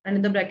 And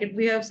in the bracket,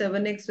 we have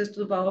 7x raised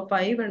to the power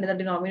 5. And in the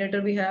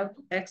denominator, we have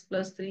x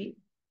plus 3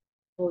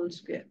 whole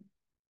square.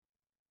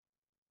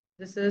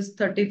 This is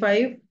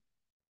 35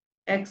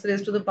 x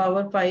raised to the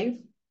power 5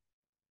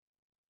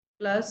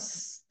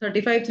 plus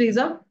 35 3s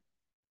are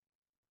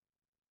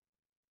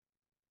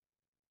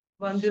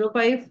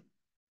 105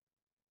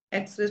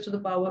 x raised to the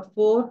power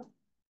 4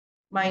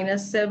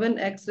 minus 7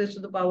 x raised to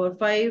the power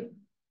 5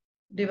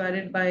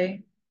 divided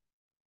by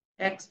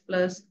x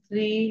plus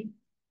 3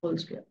 whole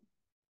square.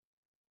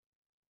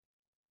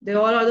 They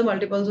all are the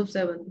multiples of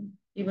 7.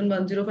 Even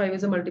 105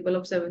 is a multiple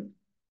of 7.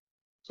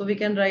 So we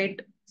can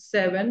write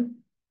 7.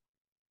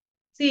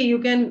 See, you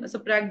can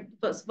subtract,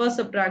 first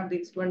subtract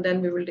these two and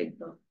then we will take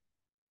the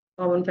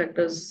common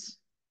factors.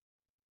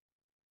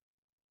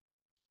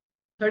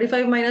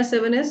 35 minus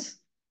 7 is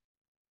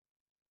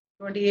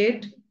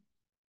 28.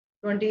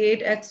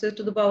 28 x raised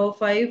to the power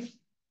 5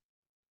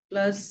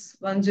 plus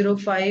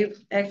 105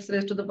 x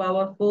raised to the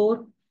power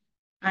 4.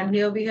 And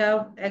here we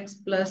have x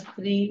plus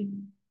 3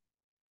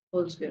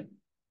 whole square.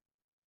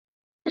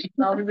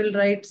 Now we will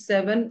write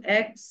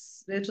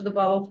 7x raised to the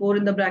power 4.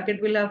 In the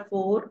bracket, we'll have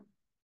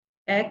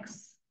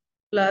 4x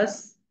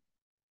plus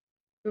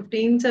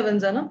 15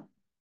 sevens, no?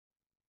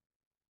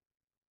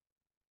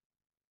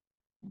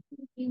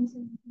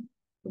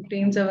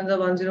 15 sevens are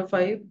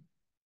 105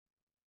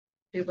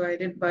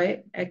 divided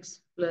by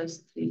x plus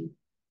 3.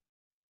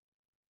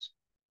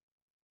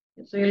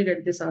 So you'll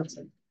get this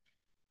answer.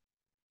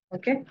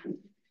 Okay.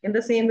 In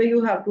the same way,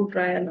 you have to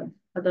try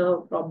other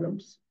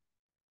problems.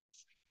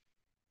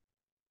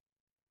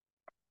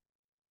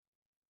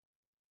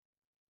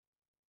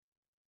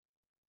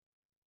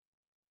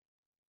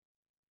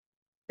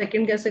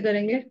 Second कैसे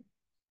करेंगे?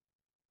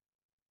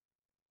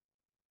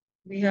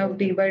 We have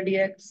d by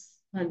dx.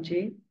 हाँ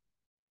जी.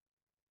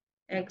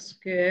 x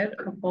square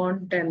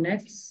upon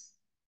 10x.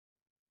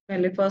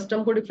 पहले first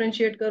term को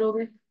differentiate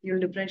करोगे.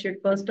 You'll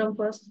differentiate first term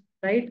first,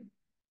 right?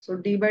 So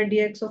d by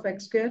dx of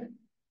x square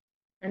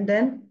and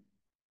then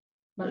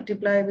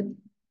multiply with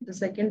the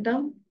second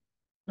term.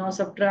 Now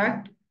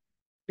subtract,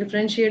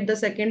 differentiate the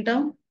second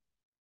term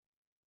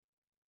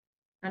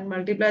and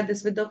multiply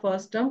this with the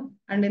first term.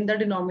 And in the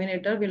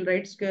denominator, we'll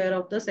write square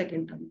of the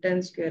second term,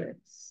 10 square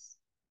x.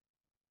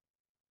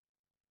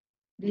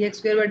 dx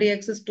square by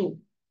dx is 2.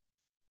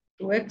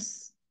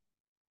 2x,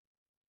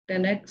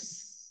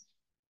 10x.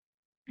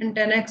 And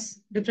 10x,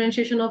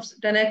 differentiation of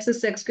 10x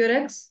is x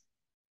square x.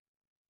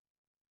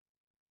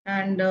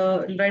 And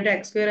we'll write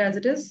x square as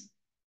it is.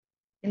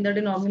 In the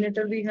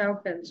denominator, we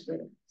have 10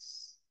 square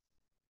x.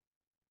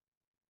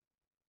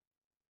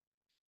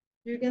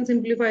 You can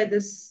simplify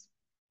this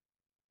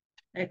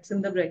x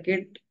in the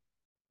bracket.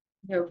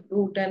 You have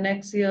 2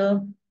 10x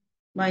here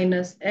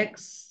minus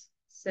x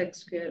sec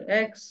square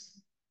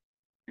x,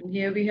 and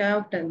here we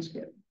have 10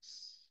 square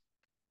x.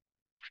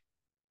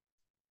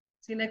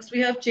 See, next we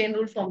have chain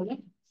rule formula.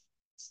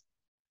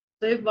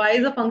 So if y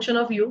is a function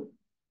of u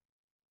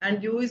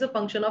and u is a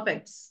function of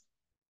x,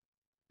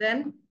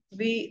 then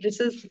we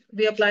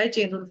apply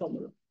chain rule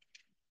formula.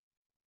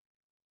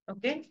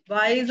 Okay,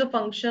 y is a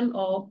function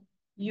of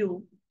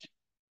u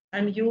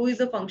and u is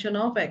a function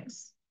of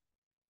x.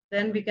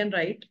 Then we can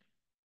write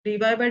dy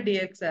by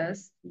dx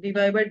as dy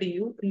by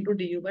du into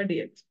du by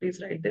dx.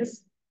 Please write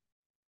this.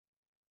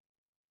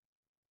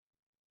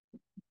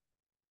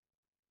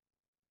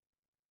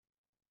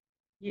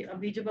 ये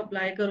अभी जब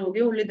apply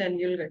करोगे only then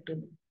you'll get to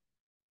know.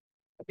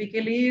 अभी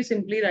के लिए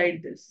simply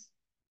write this.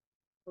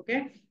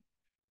 Okay.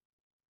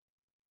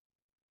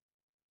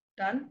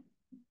 Done.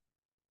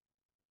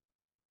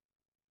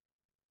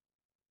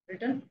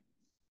 Written.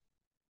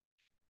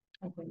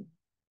 Okay.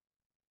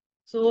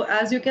 So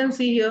as you can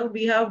see here,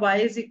 we have y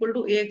is equal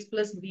to ax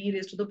plus b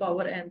raised to the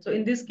power n. So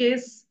in this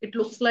case, it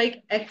looks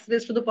like x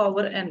raised to the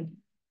power n.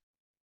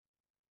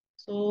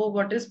 So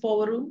what is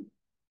power rule?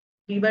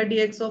 D by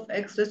dx of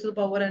x raised to the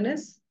power n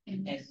is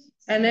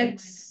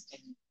nx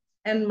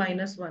n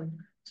minus 1.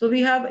 So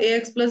we have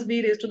ax plus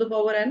b raised to the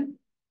power n.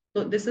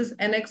 So this is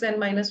nx n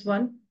minus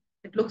 1.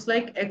 It looks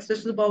like x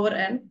raised to the power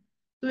n.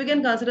 So we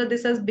can consider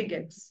this as big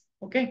X.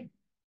 Okay.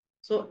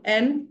 So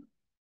n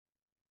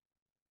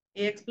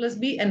ax plus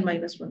b n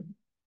minus 1.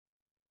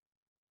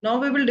 Now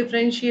we will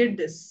differentiate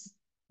this,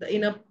 the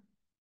inner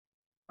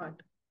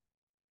part,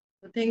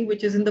 the thing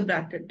which is in the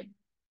bracket.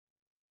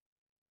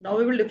 Now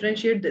we will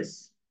differentiate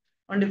this.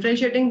 On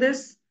differentiating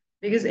this,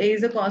 because a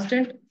is a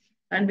constant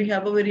and we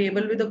have a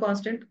variable with a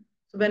constant.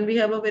 So when we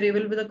have a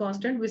variable with a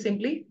constant, we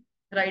simply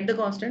write the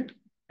constant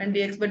and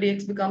dx by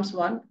dx becomes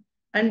 1.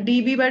 And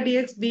db by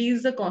dx, b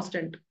is the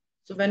constant.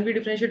 So when we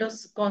differentiate a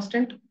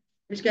constant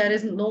which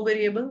carries no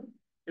variable,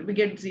 we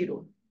get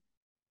 0.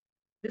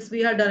 This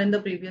we had done in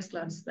the previous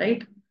class,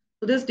 right?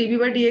 So this db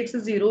by dx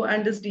is 0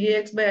 and this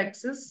dx by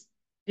x is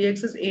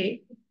dx is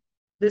a.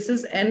 This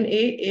is na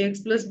ax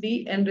plus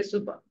b n raised to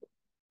the power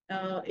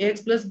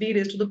ax plus b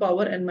raised to the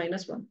power n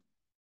minus 1.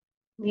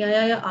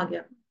 या आ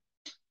गया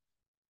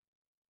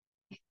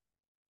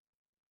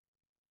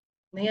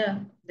नहीं आया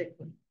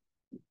देखो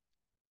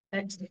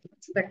x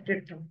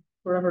expected था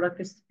थोड़ा थोड़ा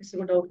किसी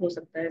को डाउट हो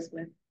सकता है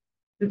इसमें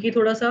क्योंकि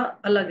थोड़ा सा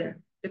अलग है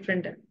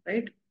डिफरेंट है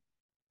राइट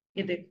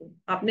ये देखो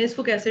आपने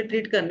इसको कैसे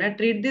ट्रीट करना है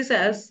treat this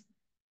as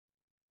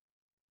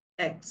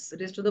x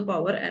raised to the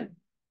power n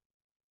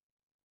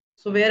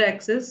so where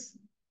x is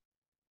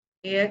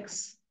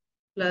ax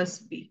plus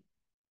b.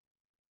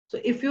 So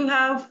if you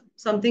have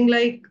something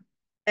like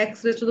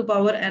x raised to the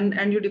power n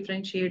and you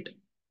differentiate,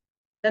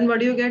 then what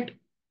do you get?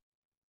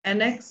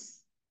 Nx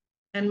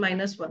n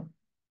minus 1.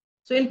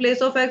 So in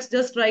place of x,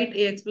 just write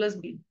ax plus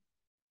b.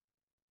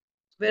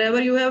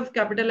 Wherever you have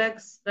capital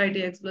X, write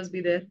ax plus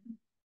b there.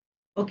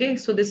 Okay,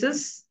 so this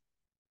is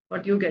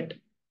what you get.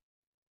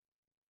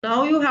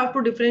 Now you have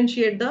to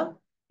differentiate the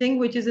thing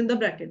which is in the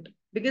bracket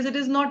because it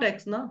is not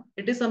x now,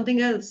 it is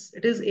something else.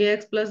 It is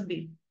ax plus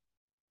b,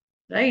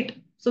 right?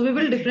 So we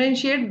will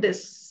differentiate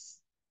this.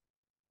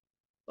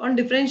 On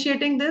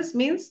differentiating this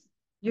means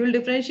you will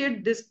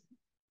differentiate this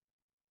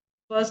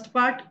first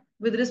part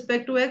with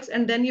respect to x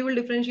and then you will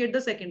differentiate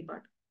the second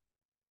part.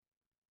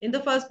 In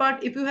the first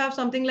part, if you have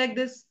something like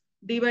this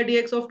d by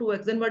dx of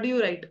 2x, then what do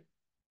you write?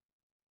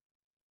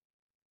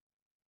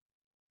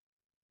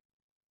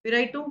 We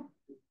write 2.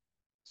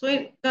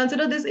 So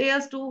consider this a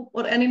as 2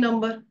 or any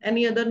number,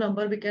 any other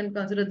number, we can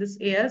consider this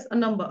a as a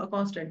number, a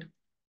constant.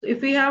 So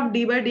if we have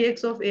d by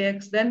dx of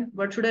ax, then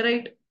what should I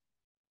write?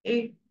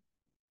 A.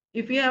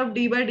 If we have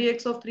d by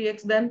dx of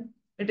 3x, then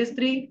it is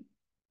 3.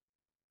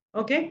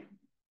 Okay.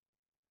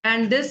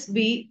 And this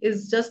b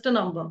is just a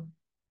number.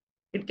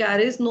 It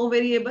carries no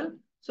variable.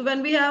 So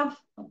when we have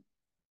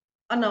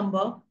a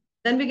number,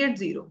 then we get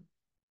 0.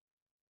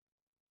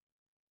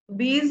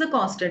 B is a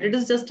constant. It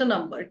is just a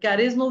number. It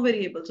carries no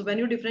variable. So when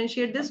you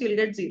differentiate this, you'll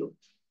get 0.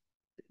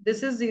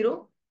 This is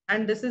 0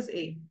 and this is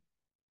A.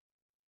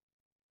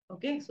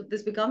 Okay, so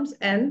this becomes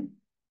n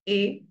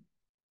a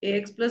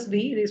ax plus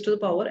b raised to the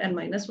power n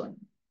minus 1.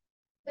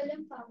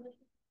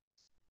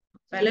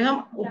 पहले हम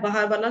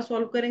बाहर वाला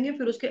solve करेंगे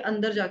फिर उसके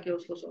अंदर जाके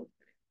उसको सॉल्व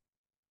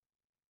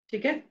करेंगे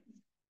ठीक है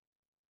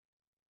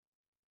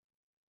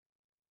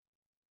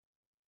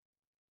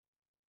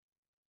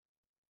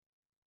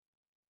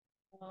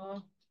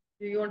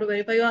do you want to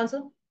verify your answer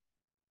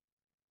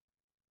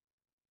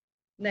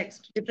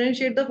next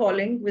differentiate the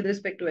following with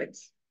respect to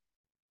x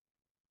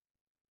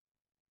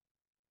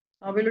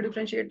how will you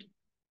differentiate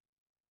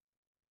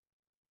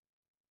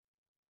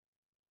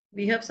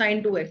we have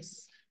sine 2x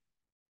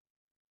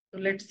so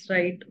let's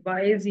write y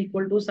is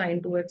equal to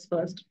sine 2x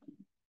first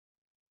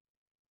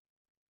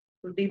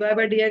so dy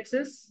by dx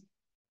is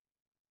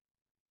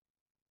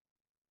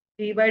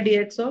d by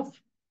dx of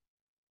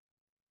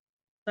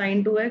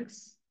sine 2x.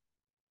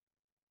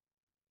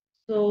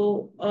 So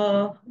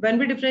when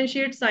we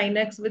differentiate sine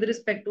x with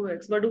respect to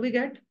x, what do we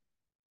get?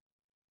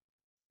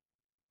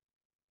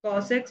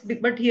 cos x,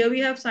 but here we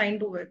have sin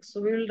 2x.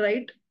 So we will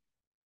write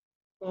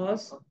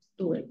cos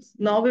 2x.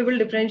 Now we will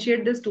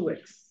differentiate this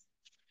 2x.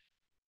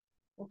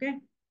 Okay.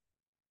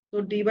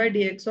 So dy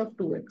dx of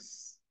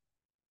 2x.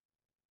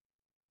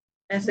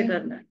 ऐसे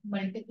करना है.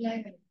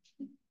 Multiply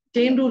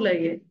chain rule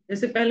है ये.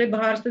 जैसे पहले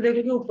बाहर से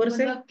देखोगे ऊपर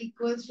से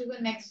equals to the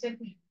next step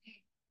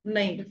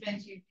नहीं,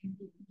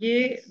 डिफरेंशिएटिंग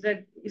ये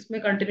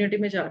इसमें कंटिन्यूटी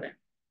में जा रहा है.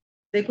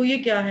 देखो ये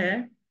क्या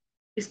है,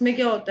 इसमें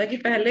क्या होता है कि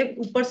पहले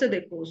ऊपर से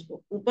देखो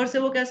उसको, ऊपर से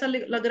वो कैसा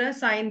लग रहा है,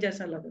 साइन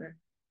जैसा लग रहा है.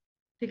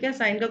 ठीक है,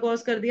 साइन का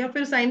कॉस कर दिया,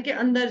 फिर साइन के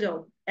अंदर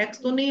जाओ,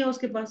 एक्स तो नहीं है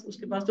उसके पास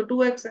तो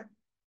 2x है,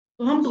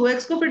 तो हम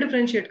 2x को फिर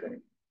डिफरेंशिएट करें.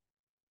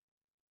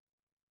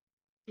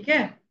 ठीक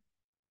है,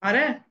 आ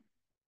रहा है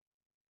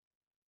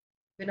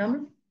बिना में,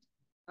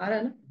 आ रहा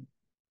है ना.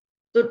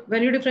 तो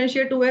when you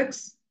differentiate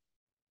 2x,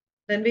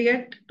 then we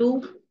get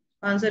 2.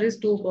 Answer is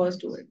 2 cos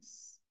 2x.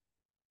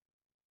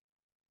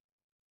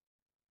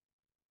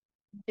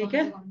 ठीक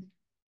है,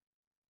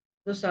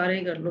 तो सारे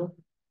ही कर लो,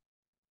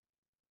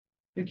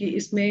 क्योंकि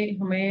इसमें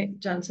हमें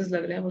चांसेस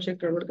लग रहे हैं मुझे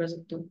गड़बड़ कर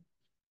सकते हो.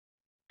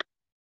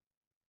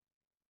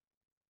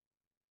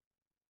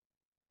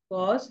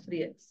 Cos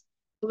 3x.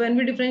 So when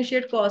we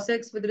differentiate cos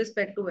x with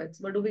respect to x,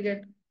 what do we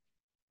get?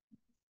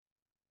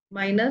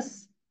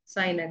 Minus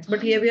sin x.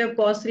 But here we have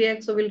cos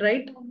 3x, so we'll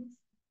write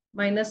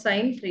minus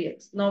sin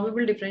 3x. Now we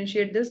will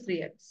differentiate this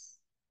 3x.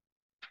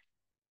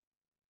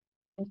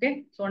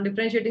 Okay, so on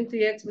differentiating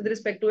 3x with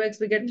respect to x,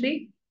 we get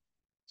 3.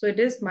 So it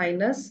is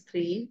minus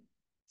 3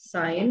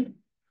 sin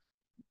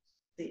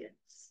 3x.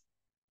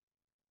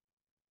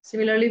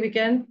 Similarly, we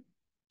can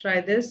try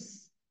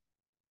this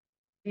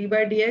d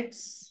by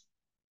dx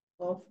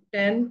of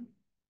 10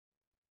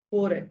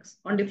 4x.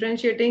 On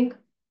differentiating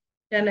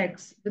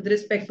 10x with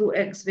respect to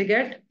x, we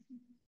get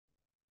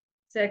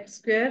x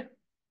square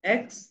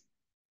x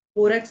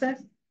 4x है,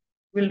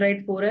 we'll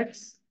write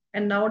 4x,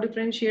 and now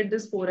differentiate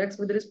this 4x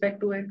with respect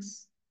to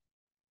x.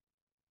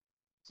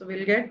 So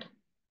we'll get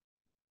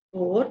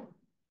 4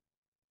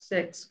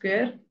 x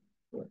square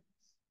 4x.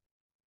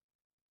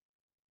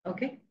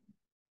 Okay,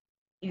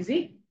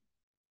 easy.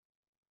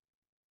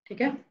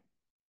 ठीक है,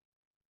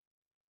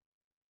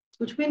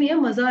 कुछ भी नहीं है,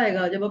 मजा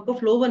आएगा जब आपको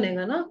फ्लो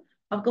बनेगा ना,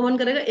 आपका मन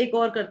करेगा एक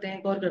और करते हैं,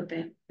 एक और करते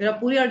हैं, फिर आप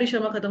पूरी आरटी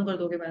शर्मा खत्म कर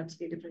दोगे मैथ्स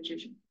की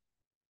डिफरेंशिएशन.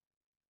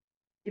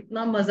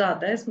 इतना मजा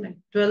आता है इसमें,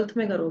 12th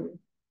में करोगे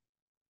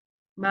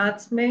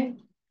मैथ्स में,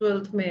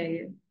 12th में है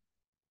ये,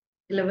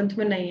 11th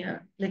में नहीं है,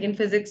 लेकिन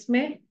फिजिक्स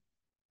में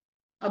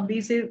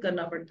अभी से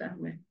करना पड़ता है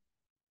हमें.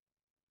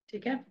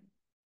 ठीक है,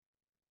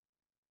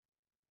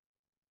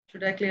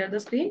 should I clear the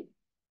screen?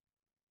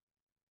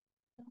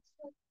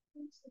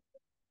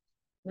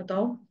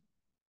 बताओ.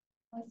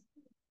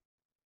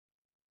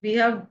 We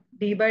have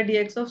d by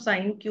dx of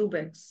sine cube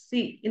x.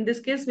 See, in this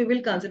case we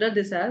will consider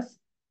this as,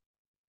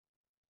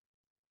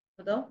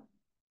 बताओ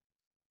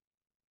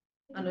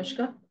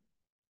अनुष्का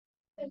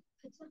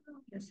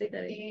कैसे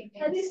करेंगे.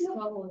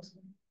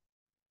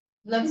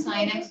 मतलब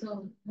sin x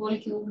होल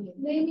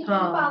क्यूब.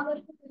 हाँ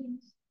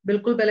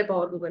बिल्कुल, पहले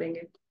पावर को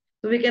करेंगे.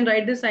 So we can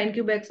write this sin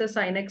cube x as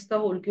sin x का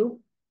whole cube,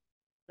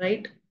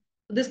 right?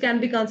 So this can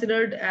be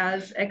considered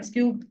as x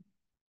cube,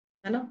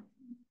 है ना.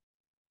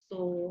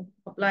 So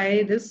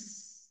apply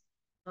this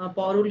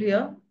power rule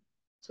here.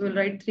 So we'll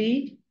write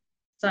 3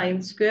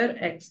 sin square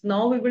x.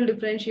 Now we will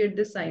differentiate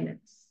this sin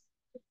x.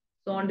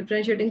 So on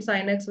differentiating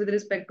sin x with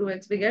respect to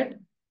x, we get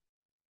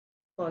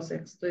cos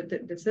x. So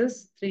this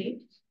is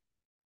 3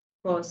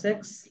 cos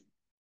x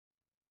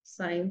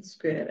sin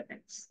square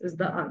x is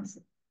the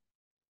answer.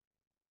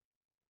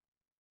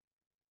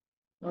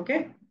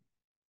 Okay.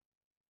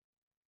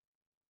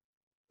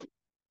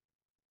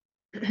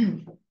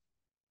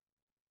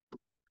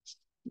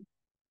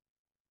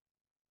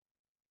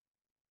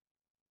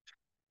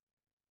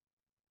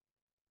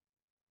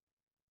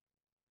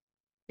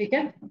 ठीक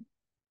है,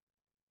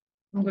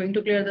 I'm going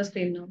to clear the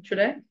screen now. Should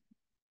I?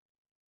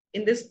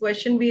 In this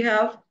question, we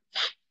have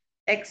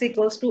x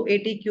equals to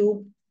 80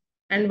 cube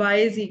and y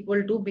is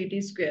equal to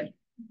bt square.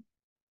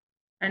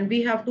 And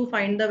we have to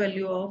find the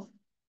value of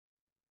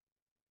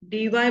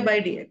dy by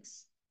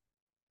dx.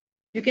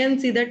 You can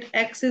see that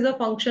x is a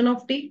function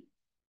of t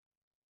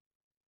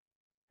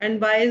and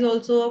y is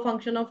also a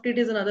function of t. It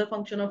is another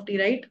function of t,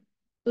 right?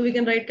 So we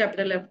can write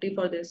capital Ft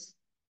for this.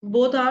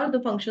 Both are the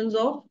functions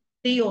of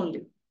t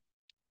only.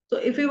 So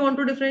if we want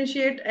to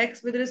differentiate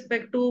x with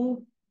respect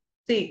to,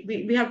 see,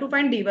 we have to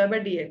find dy by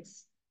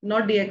dx,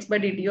 not dx by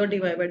dt or dy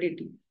by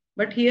dt.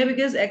 But here,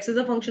 because x is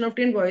a function of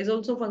t and y is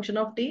also a function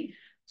of t,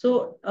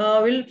 so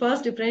we'll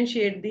first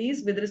differentiate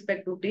these with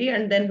respect to t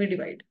and then we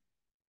divide.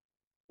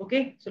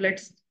 Okay, so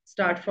let's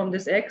start from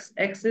this x.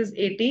 X is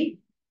 80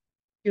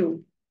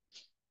 cube.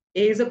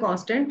 A is a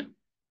constant.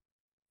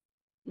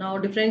 Now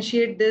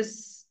differentiate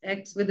this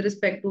x with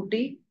respect to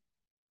t.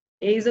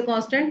 A is a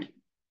constant.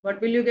 What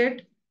will you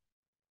get?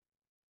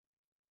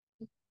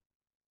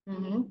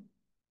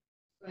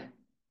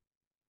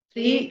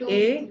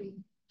 3a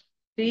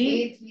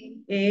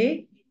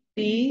 3a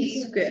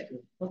t square.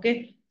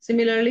 Okay.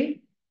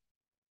 Similarly,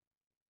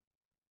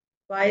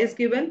 y is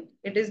given.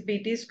 It is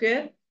bt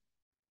square.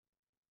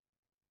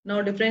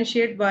 Now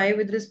differentiate y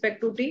with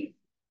respect to t.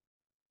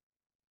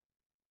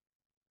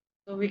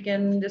 So we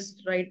can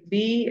just write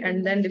b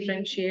and then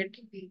differentiate.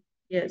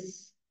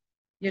 Yes,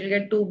 you'll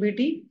get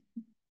 2bt.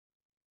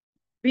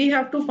 We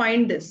have to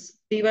find this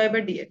dy by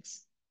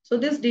dx. So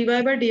this dy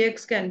by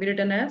dx can be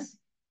written as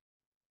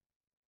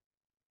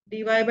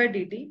dy by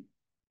dt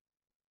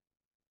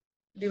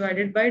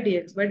divided by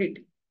dx by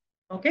dt.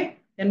 Okay,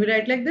 can we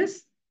write like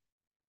this?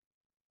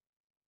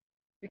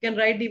 We can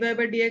write dy by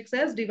dx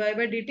as dy by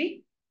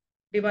dt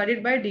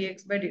divided by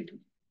dx by dt.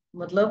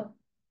 मतलब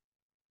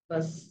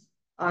बस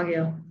आ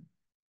गया.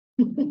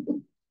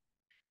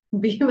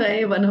 b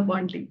by 1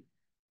 upon t.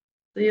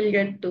 So you'll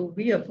get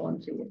 2b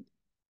upon 3.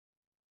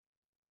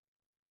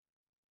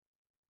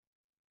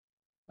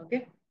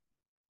 Okay,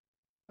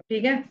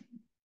 ठीक है.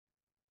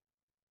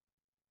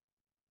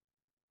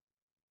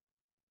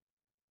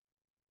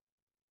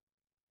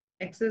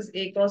 X is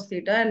a cos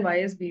theta and y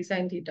is b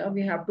sin theta.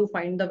 We have to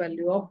find the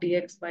value of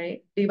dx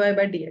by dy by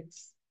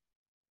dx.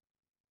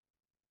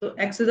 So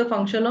x is a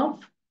function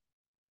of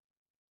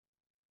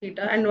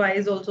theta and y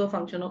is also a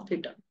function of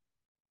theta.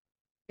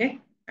 Okay,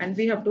 and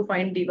we have to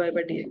find dy by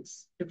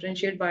dx.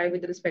 Differentiate y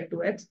with respect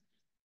to x.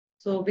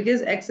 So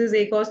because x is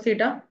a cos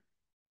theta,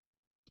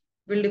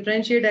 we'll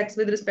differentiate x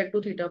with respect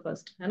to theta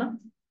first, है ना?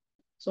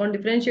 So on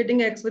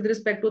differentiating x with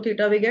respect to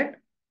theta, we get.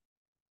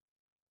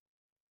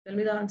 Tell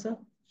me the answer.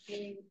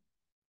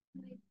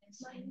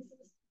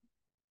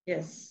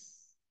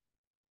 Yes,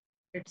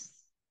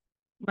 it's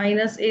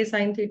minus a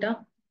sin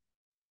theta.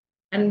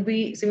 And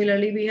we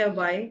similarly we have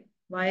y.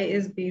 Y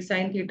is b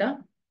sin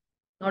theta.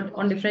 Now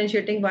on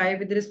differentiating y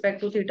with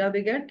respect to theta,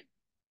 we get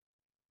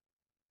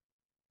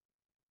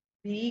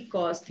b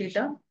cos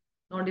theta.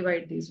 Now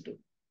divide these two.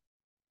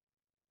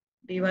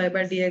 dy by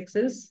dx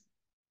is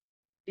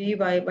dy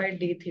by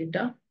d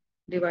theta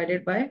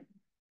divided by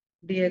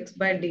dx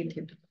by d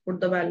theta. Put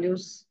the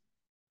values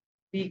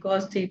b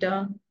cos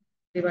theta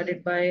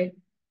divided by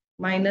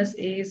minus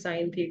a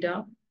sin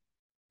theta.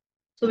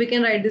 So we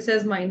can write this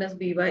as minus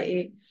b by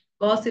a.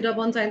 Cos theta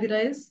upon sin theta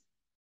is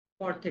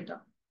cot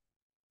theta.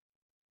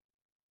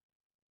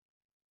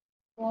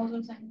 Cos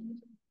or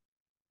sin.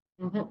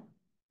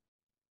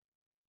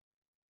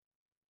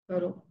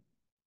 करो.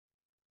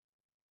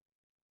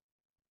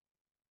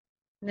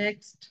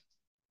 Next.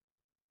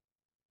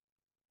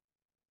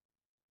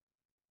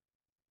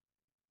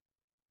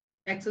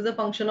 X is a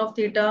function of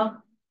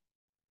theta.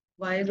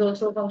 Y is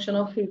also a function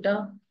of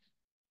theta.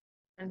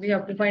 And we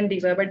have to find dy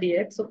by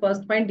dx. So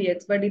first find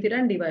dx by d theta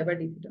and dy by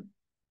d theta.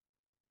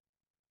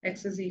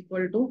 X is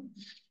equal to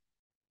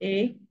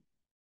a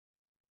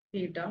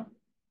theta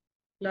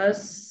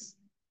plus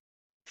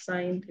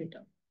sine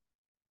theta.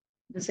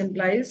 This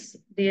implies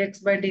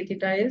dx by d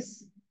theta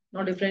is,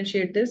 now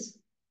differentiate this,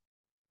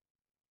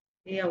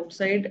 a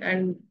outside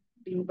and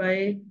d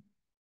by,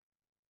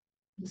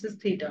 this is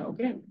theta,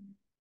 okay?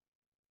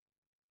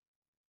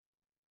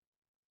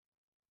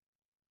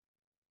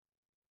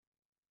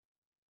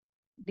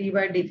 D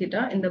by d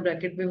theta, in the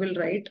bracket we will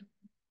write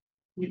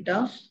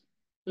theta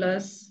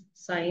plus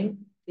sine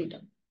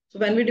theta. So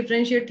when we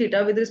differentiate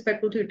theta with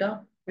respect to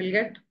theta, we'll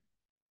get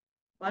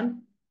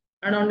 1.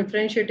 And on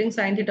differentiating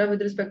sine theta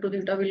with respect to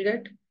theta, we'll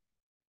get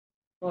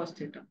cos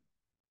theta.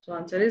 So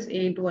answer is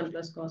a into 1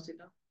 plus cos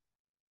theta.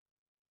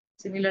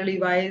 Similarly,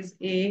 y is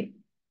a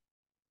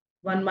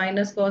 1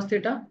 minus cos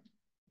theta.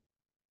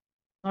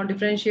 Now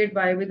differentiate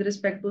y with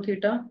respect to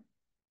theta.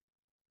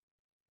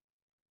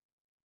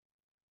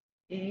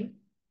 A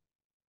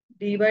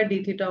d by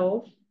d theta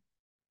of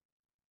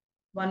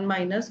 1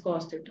 minus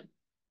cos theta.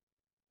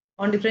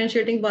 On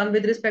differentiating 1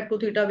 with respect to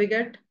theta, we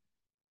get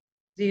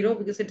 0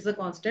 because it is a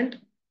constant.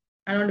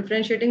 And on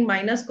differentiating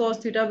minus cos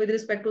theta with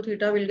respect to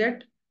theta, we'll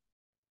get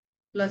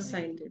plus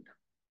sine theta.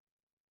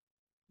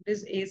 It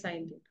is a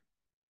sine theta.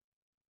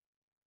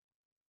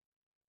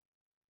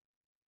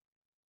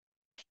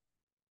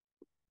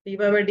 dy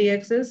by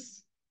dx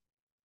is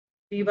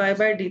dy by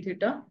d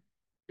theta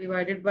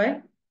divided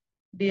by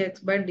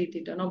dx by d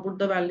theta. Now put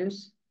the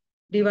values.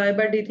 dy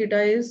by d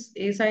theta is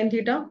a sine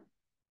theta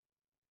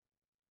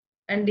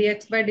and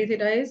dx by d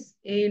theta is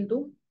a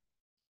into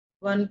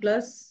 1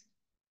 plus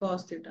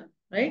cos theta,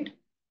 right?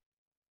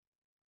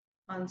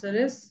 Answer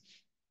is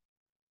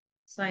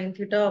sine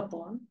theta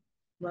upon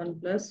 1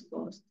 plus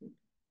cos theta.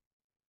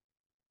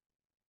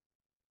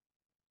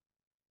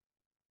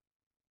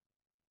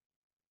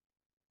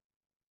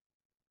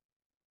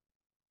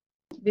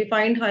 We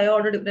find higher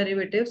order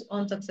derivatives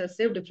on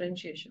successive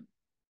differentiation.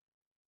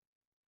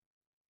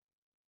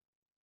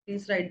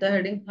 Please write the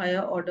heading higher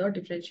order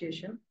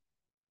differentiation.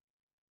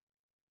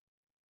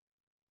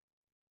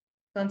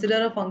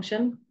 Consider a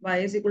function y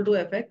is equal to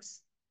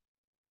fx.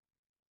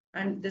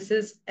 And this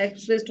is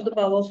x raised to the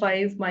power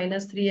 5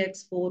 minus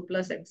 3x4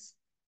 plus x.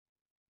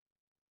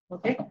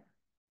 Okay.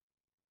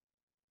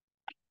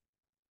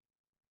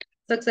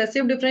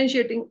 Successive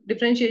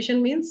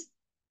differentiation means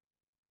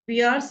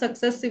we are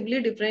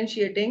successively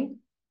differentiating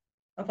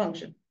a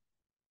function.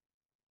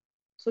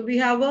 So we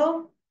have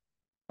a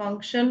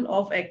function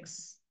of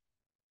x,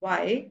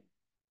 y,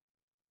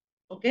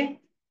 okay,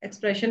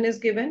 expression is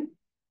given.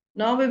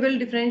 Now we will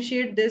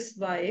differentiate this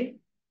y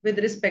with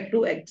respect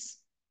to x.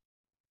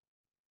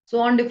 So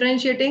on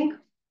differentiating,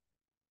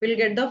 we'll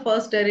get the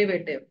first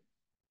derivative.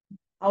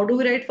 How do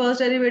we write first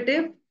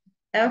derivative?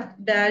 F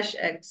dash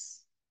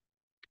x.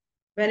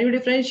 When you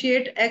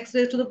differentiate x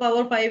raised to the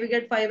power 5, we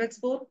get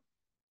 5x4.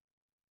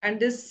 And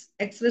this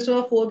x raised to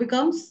the power 4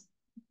 becomes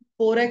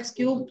 4x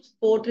cubed.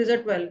 4 3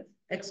 is 12.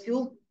 X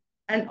cubed.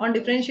 And on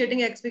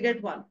differentiating x, we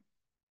get 1.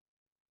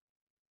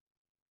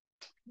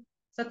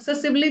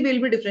 Successively,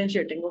 we'll be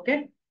differentiating,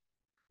 okay?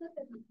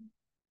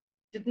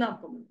 जितना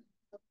आपको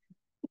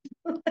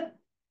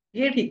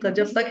ये ठीक था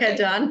जब तक है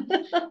जान.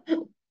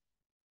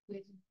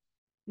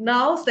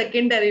 Now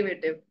second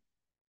derivative.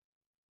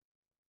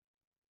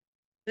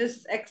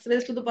 This x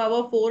raised to the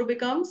power 4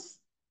 becomes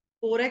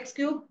 4x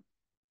cube.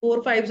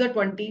 4 5s are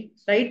 20,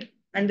 right?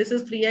 And this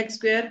is 3x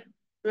square.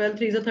 12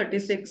 3s are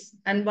 36.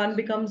 And 1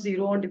 becomes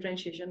 0 on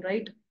differentiation,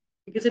 right?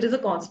 Because it is a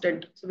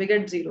constant. So we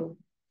get 0.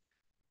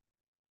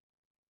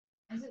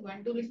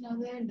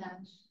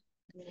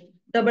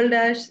 Double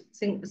dash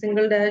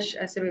single dash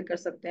ऐसे भी कर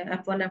सकते हैं.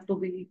 F1 F2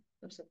 भी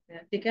कर सकते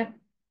हैं. ठीक है.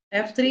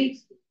 F3,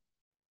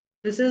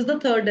 this is the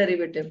third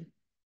derivative.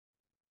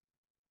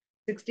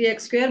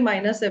 60x square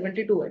minus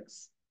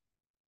 72x.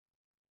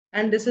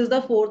 And this is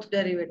the fourth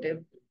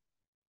derivative.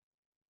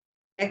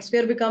 X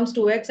square becomes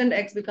 2x and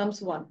x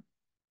becomes 1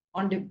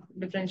 on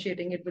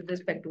differentiating it with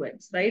respect to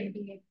x, right?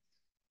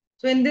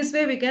 So in this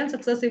way, we can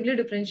successively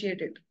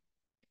differentiate it.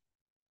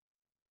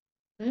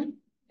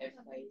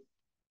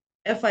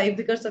 F5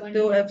 भी कर सकते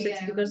हो,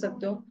 F6 भी कर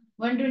सकते हो.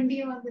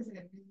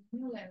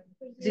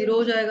 0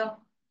 हो जाएगा.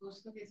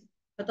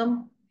 खत्म.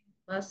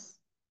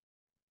 बस.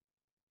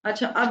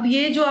 अच्छा, अब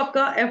ये जो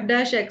आपका f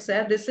dash x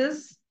है, this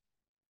is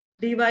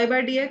dy by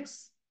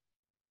dx.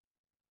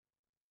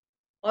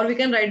 और we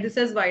can write this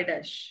as y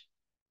dash.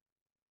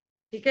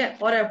 ठीक है.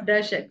 और f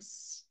dash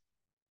x.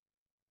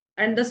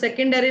 And the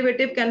second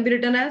derivative can be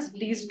written as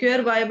d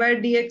square y by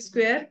dx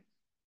square.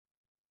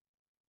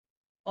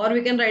 Or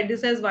we can write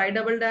this as y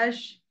double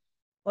dash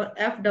or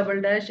f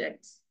double dash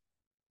x.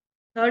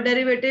 Third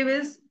derivative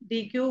is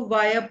d cube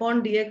y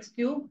upon dx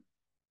cube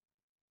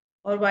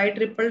or y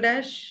triple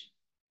dash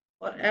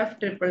or f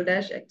triple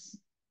dash x.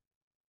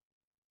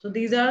 So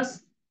these are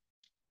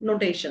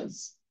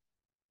notations.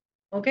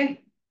 Okay.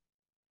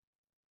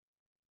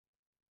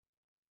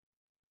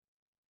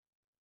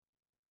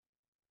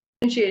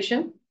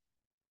 Differentiation.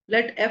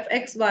 Let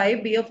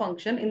fxy be a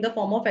function in the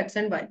form of x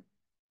and y.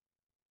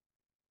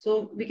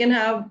 So we can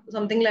have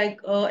something like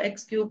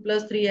x cube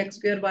plus 3x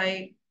square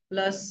y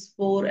plus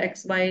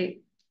 4xy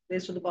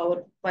raised to the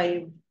power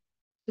 5,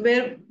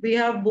 where we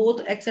have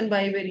both x and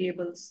y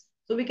variables.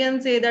 So we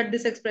can say that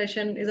this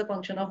expression is a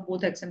function of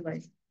both x and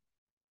y.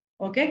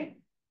 Okay.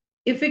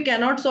 If we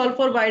cannot solve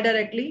for y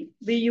directly,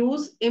 we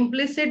use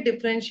implicit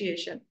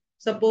differentiation.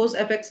 Suppose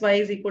fxy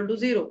is equal to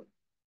 0,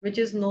 which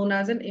is known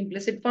as an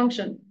implicit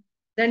function.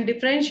 Then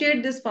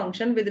differentiate this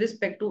function with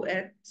respect to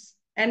x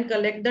and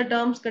collect the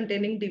terms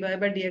containing dy by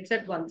dx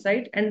at one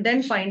side and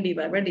then find dy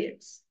by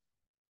dx.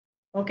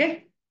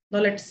 Okay. Now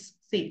let's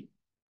see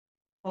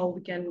how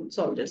we can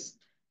solve this.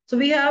 So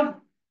we have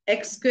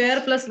x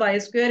square plus y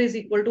square is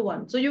equal to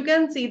 1. So you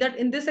can see that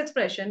in this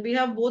expression, we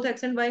have both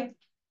x and y.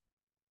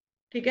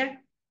 Okay.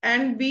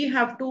 And we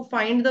have to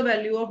find the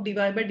value of dy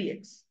by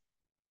dx.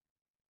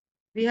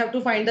 We have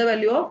to find the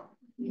value of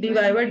dy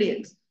by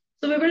dx.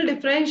 So we will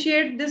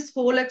differentiate this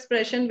whole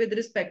expression with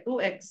respect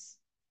to x.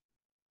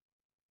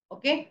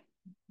 Okay.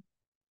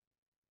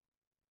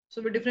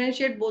 So we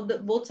differentiate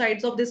both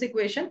sides of this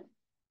equation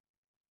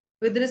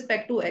with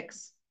respect to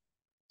x.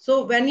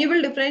 So when you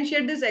will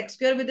differentiate this x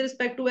square with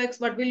respect to x,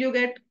 what will you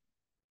get?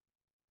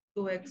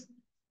 2x.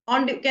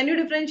 Can you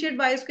differentiate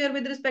y square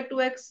with respect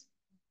to x?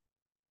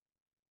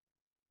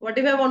 What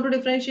if I want to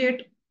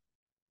differentiate?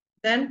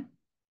 Then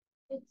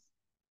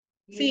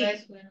see,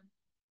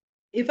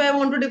 if I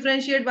want to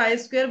differentiate y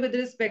square with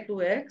respect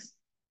to x,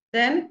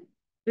 then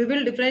we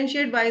will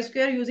differentiate y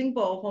square using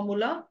power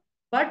formula,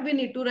 but we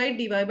need to write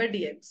dy by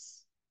dx.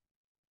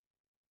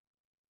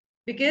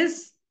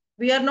 Because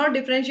we are not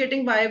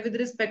differentiating y with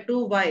respect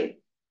to y.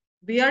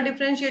 We are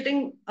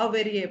differentiating a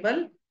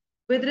variable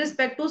with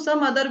respect to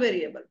some other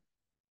variable.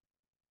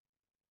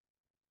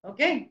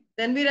 Okay,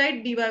 then we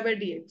write dy by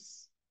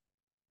dx.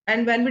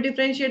 And when we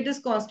differentiate this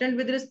constant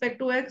with respect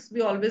to x,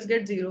 we always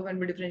get 0 when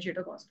we differentiate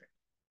a constant.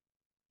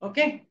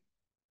 Okay.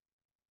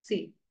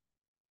 See,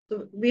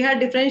 so we had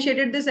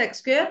differentiated this x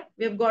square.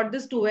 We have got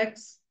this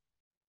 2x.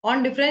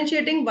 On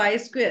differentiating y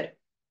square,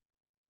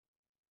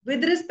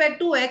 with respect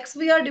to x,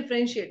 we are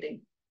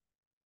differentiating.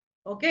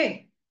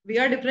 Okay. We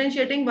are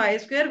differentiating y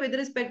square with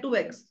respect to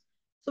x.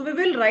 So we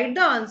will write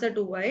the answer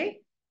to y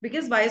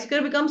because y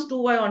square becomes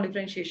 2y on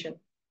differentiation.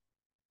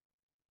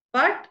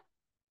 But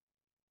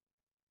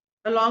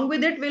along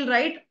with it, we'll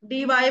write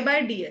dy by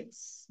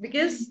dx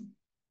because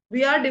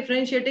we are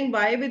differentiating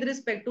y with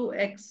respect to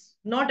x,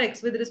 not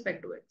x with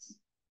respect to x,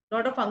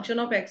 not a function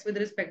of x with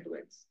respect to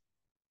x.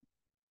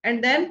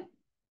 And then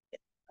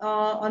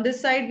On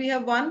this side we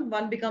have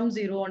 1 becomes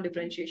 0 on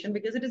differentiation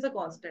because it is a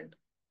constant.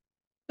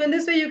 So in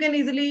this way you can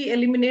easily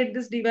eliminate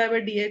this dy by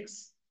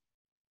dx.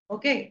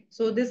 Okay,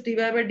 so this dy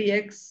by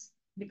dx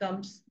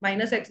becomes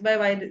minus x by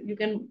y. You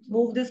can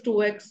move this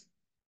 2x,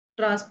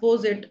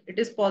 transpose it. It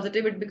is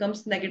positive, it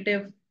becomes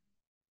negative.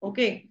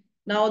 Okay,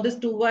 now this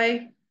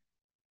 2y,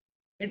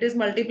 it is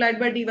multiplied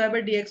by dy by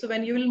dx. So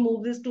when you will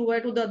move this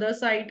 2y to the other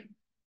side,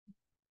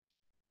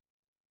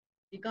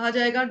 ये कहाँ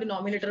जाएगा?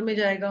 Denominator में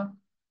जाएगा.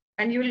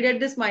 And you will get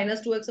this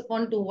minus 2x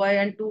upon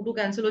 2y and 2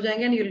 cancel हो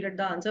जाएंगे and you will get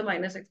the answer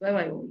minus x by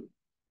y only.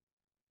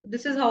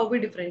 This is how we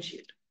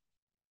differentiate.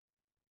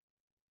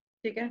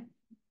 ठीक है?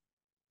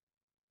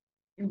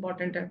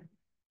 Important है.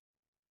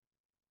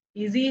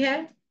 Easy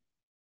है,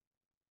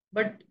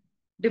 but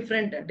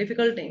different है,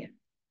 difficult नहीं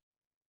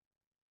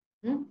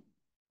है.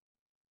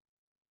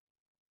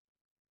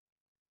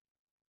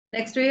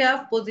 Next we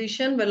have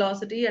position,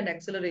 velocity and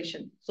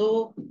acceleration.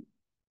 So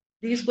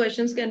these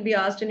questions can be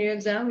asked in your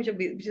exam, which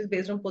is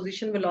based on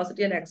position,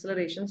 velocity and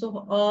acceleration.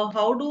 So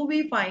how do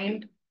we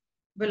find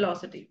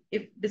velocity?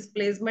 If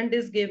displacement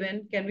is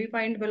given, can we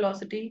find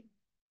velocity?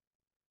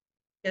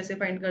 कैसे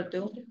find करते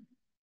हो?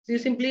 So you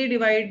simply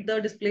divide the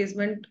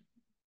displacement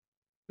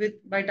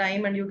by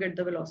time and you get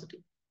the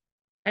velocity.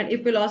 And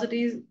if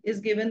velocity is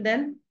given,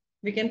 then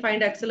we can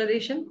find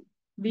acceleration.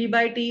 V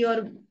by t,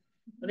 or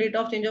rate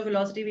of change of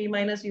velocity, v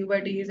minus u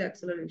by t, is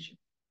acceleration.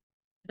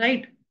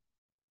 Right?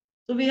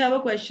 So we have a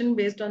question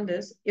based on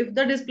this. If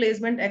the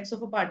displacement x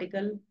of a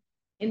particle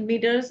in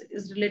meters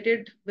is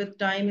related with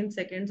time in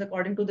seconds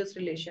according to this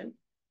relation,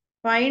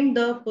 find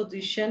the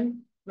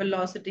position,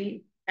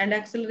 velocity and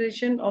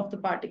acceleration of the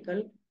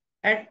particle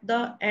at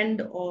the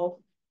end of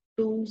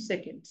 2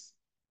 seconds.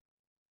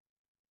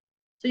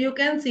 So you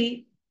can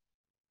see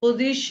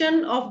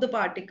position of the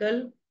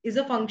particle is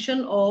a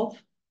function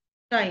of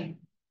time,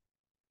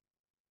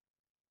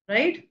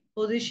 right?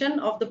 Position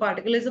of the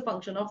particle is a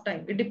function of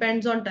time. It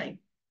depends on time.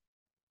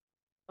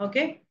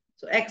 Okay,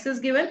 so x is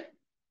given.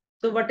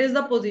 So what is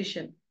the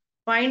position?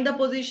 Find the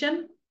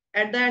position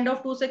at the end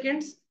of 2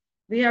 seconds.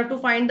 We have to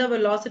find the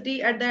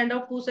velocity at the end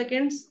of 2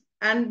 seconds.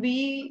 And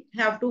we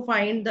have to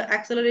find the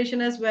acceleration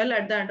as well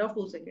at the end of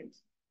 2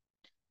 seconds.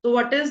 So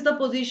what is the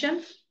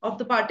position of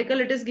the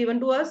particle? It is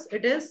given to us.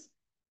 It is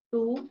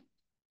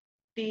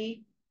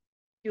 2t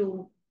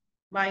cube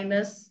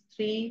minus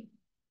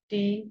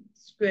 3t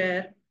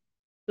square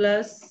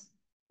plus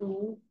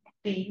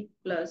 2t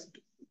plus 2.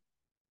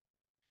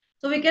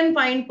 So we can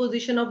find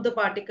position of the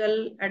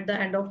particle at the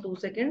end of 2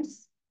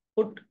 seconds.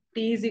 Put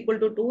t is equal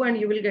to 2 and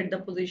you will get the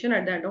position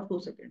at the end of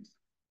 2 seconds.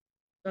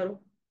 So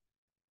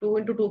 2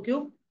 into 2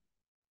 cube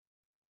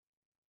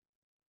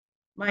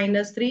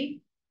minus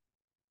 3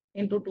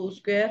 into 2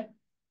 square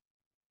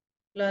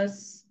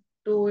plus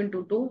 2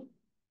 into 2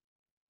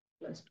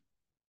 plus 2.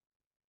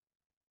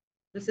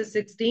 This is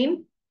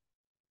 16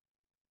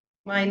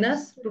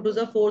 minus 2 to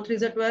the 4, 3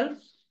 is a 12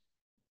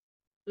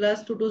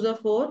 plus 2 to the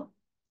 4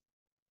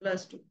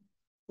 plus 2.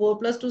 4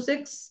 plus 2,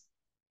 6.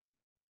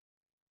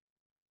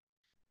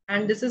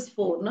 And this is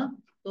 4, na?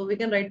 So we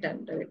can write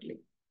 10 directly.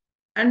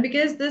 And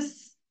because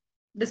this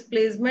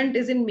displacement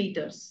is in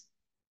meters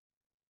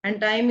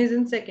and time is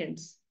in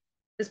seconds,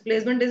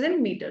 displacement is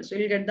in meters. So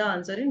you'll get the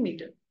answer in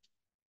meter.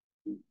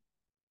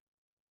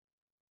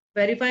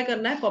 Verify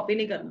करना है, copy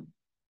नहीं करना.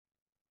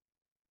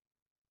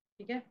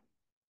 ठीक है?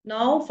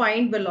 Now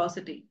find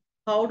velocity.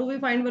 How do we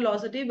find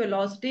velocity?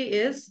 Velocity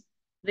is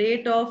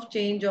rate of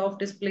change of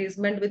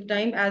displacement with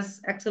time,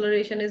 as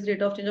acceleration is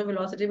rate of change of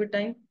velocity with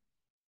time.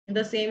 In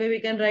the same way,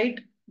 we can write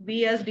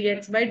v as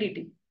dx by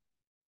dt.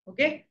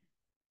 Okay?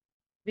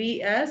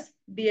 V as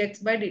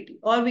dx by dt.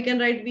 Or we can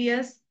write v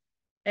as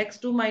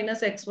x2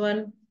 minus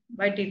x1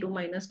 by t2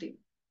 minus t.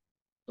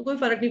 तो कोई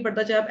फर्क नहीं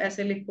पड़ता चाहे आप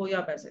ऐसे लिखो या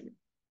आप ऐसे लिखो.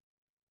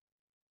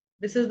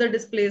 This is the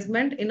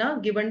displacement in a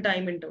given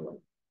time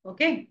interval.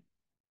 Okay?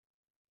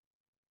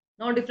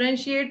 Now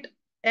differentiate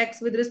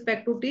x with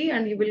respect to t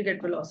and you will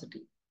get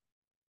velocity.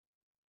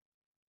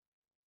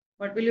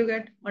 What will you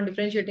get on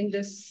differentiating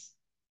this?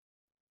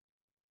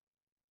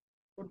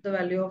 Put the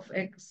value of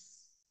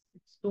x,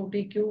 it's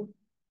 2t cube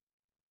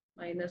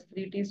minus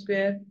 3t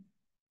square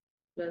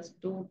plus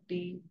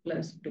 2t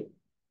plus 2.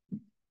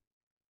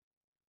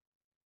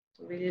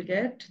 So we will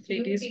get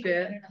 3t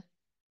square,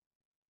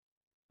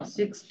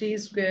 6t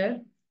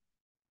square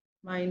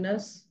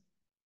minus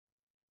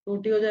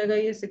 2t हो जाएगा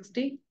ये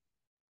 60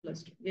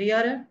 plus 2. यही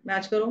आ रहा है,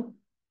 match करो.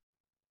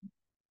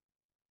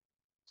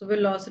 So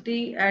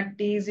velocity at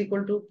t is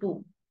equal to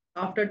 2.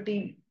 After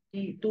t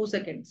 2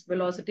 seconds,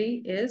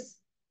 velocity is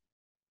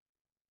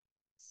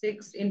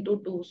 6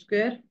 into 2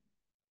 square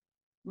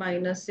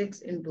minus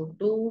 6 into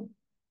 2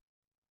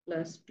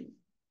 plus 2.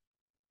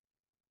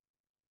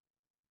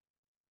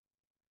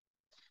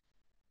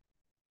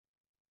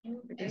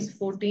 It is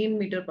 14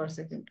 meter per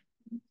second.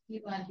 ये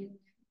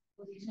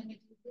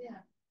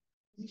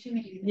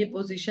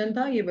position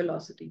था, ये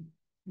वेलोसिटी.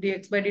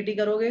 dx by dt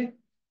करोगे,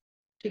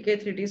 ठीक है,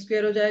 3t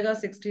स्क्वायर हो जाएगा,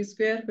 6t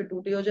स्क्वायर, फिर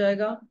 2t हो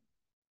जाएगा,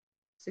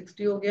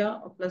 60 हो गया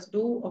और प्लस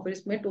 2 और फिर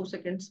इसमें 2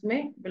 सेकंड्स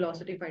में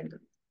वेलोसिटी फाइंड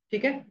करो.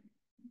 ठीक है?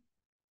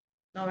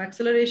 Now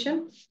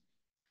acceleration.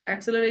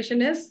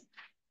 Acceleration is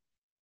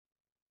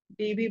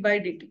dv by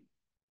dt.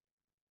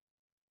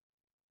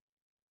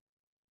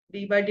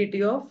 d by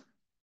dt of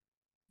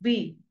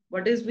v.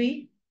 What is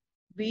v?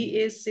 v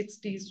is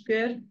 6t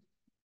square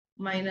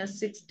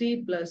minus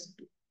 6t plus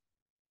 2.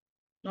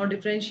 Now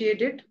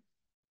differentiate it.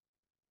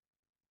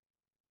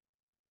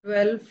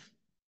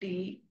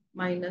 12t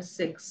minus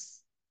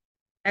 6.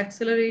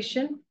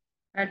 Acceleration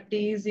at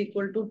t is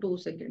equal to 2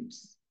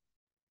 seconds.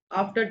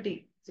 After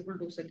t is equal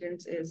to 2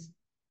 seconds is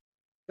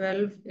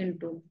 12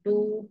 into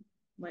 2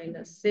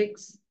 minus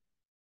 6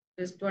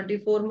 is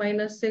 24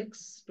 minus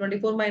 6.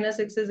 24 minus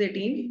 6 is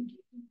 18.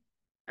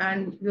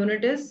 And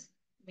unit is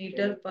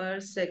meter per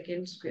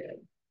second square.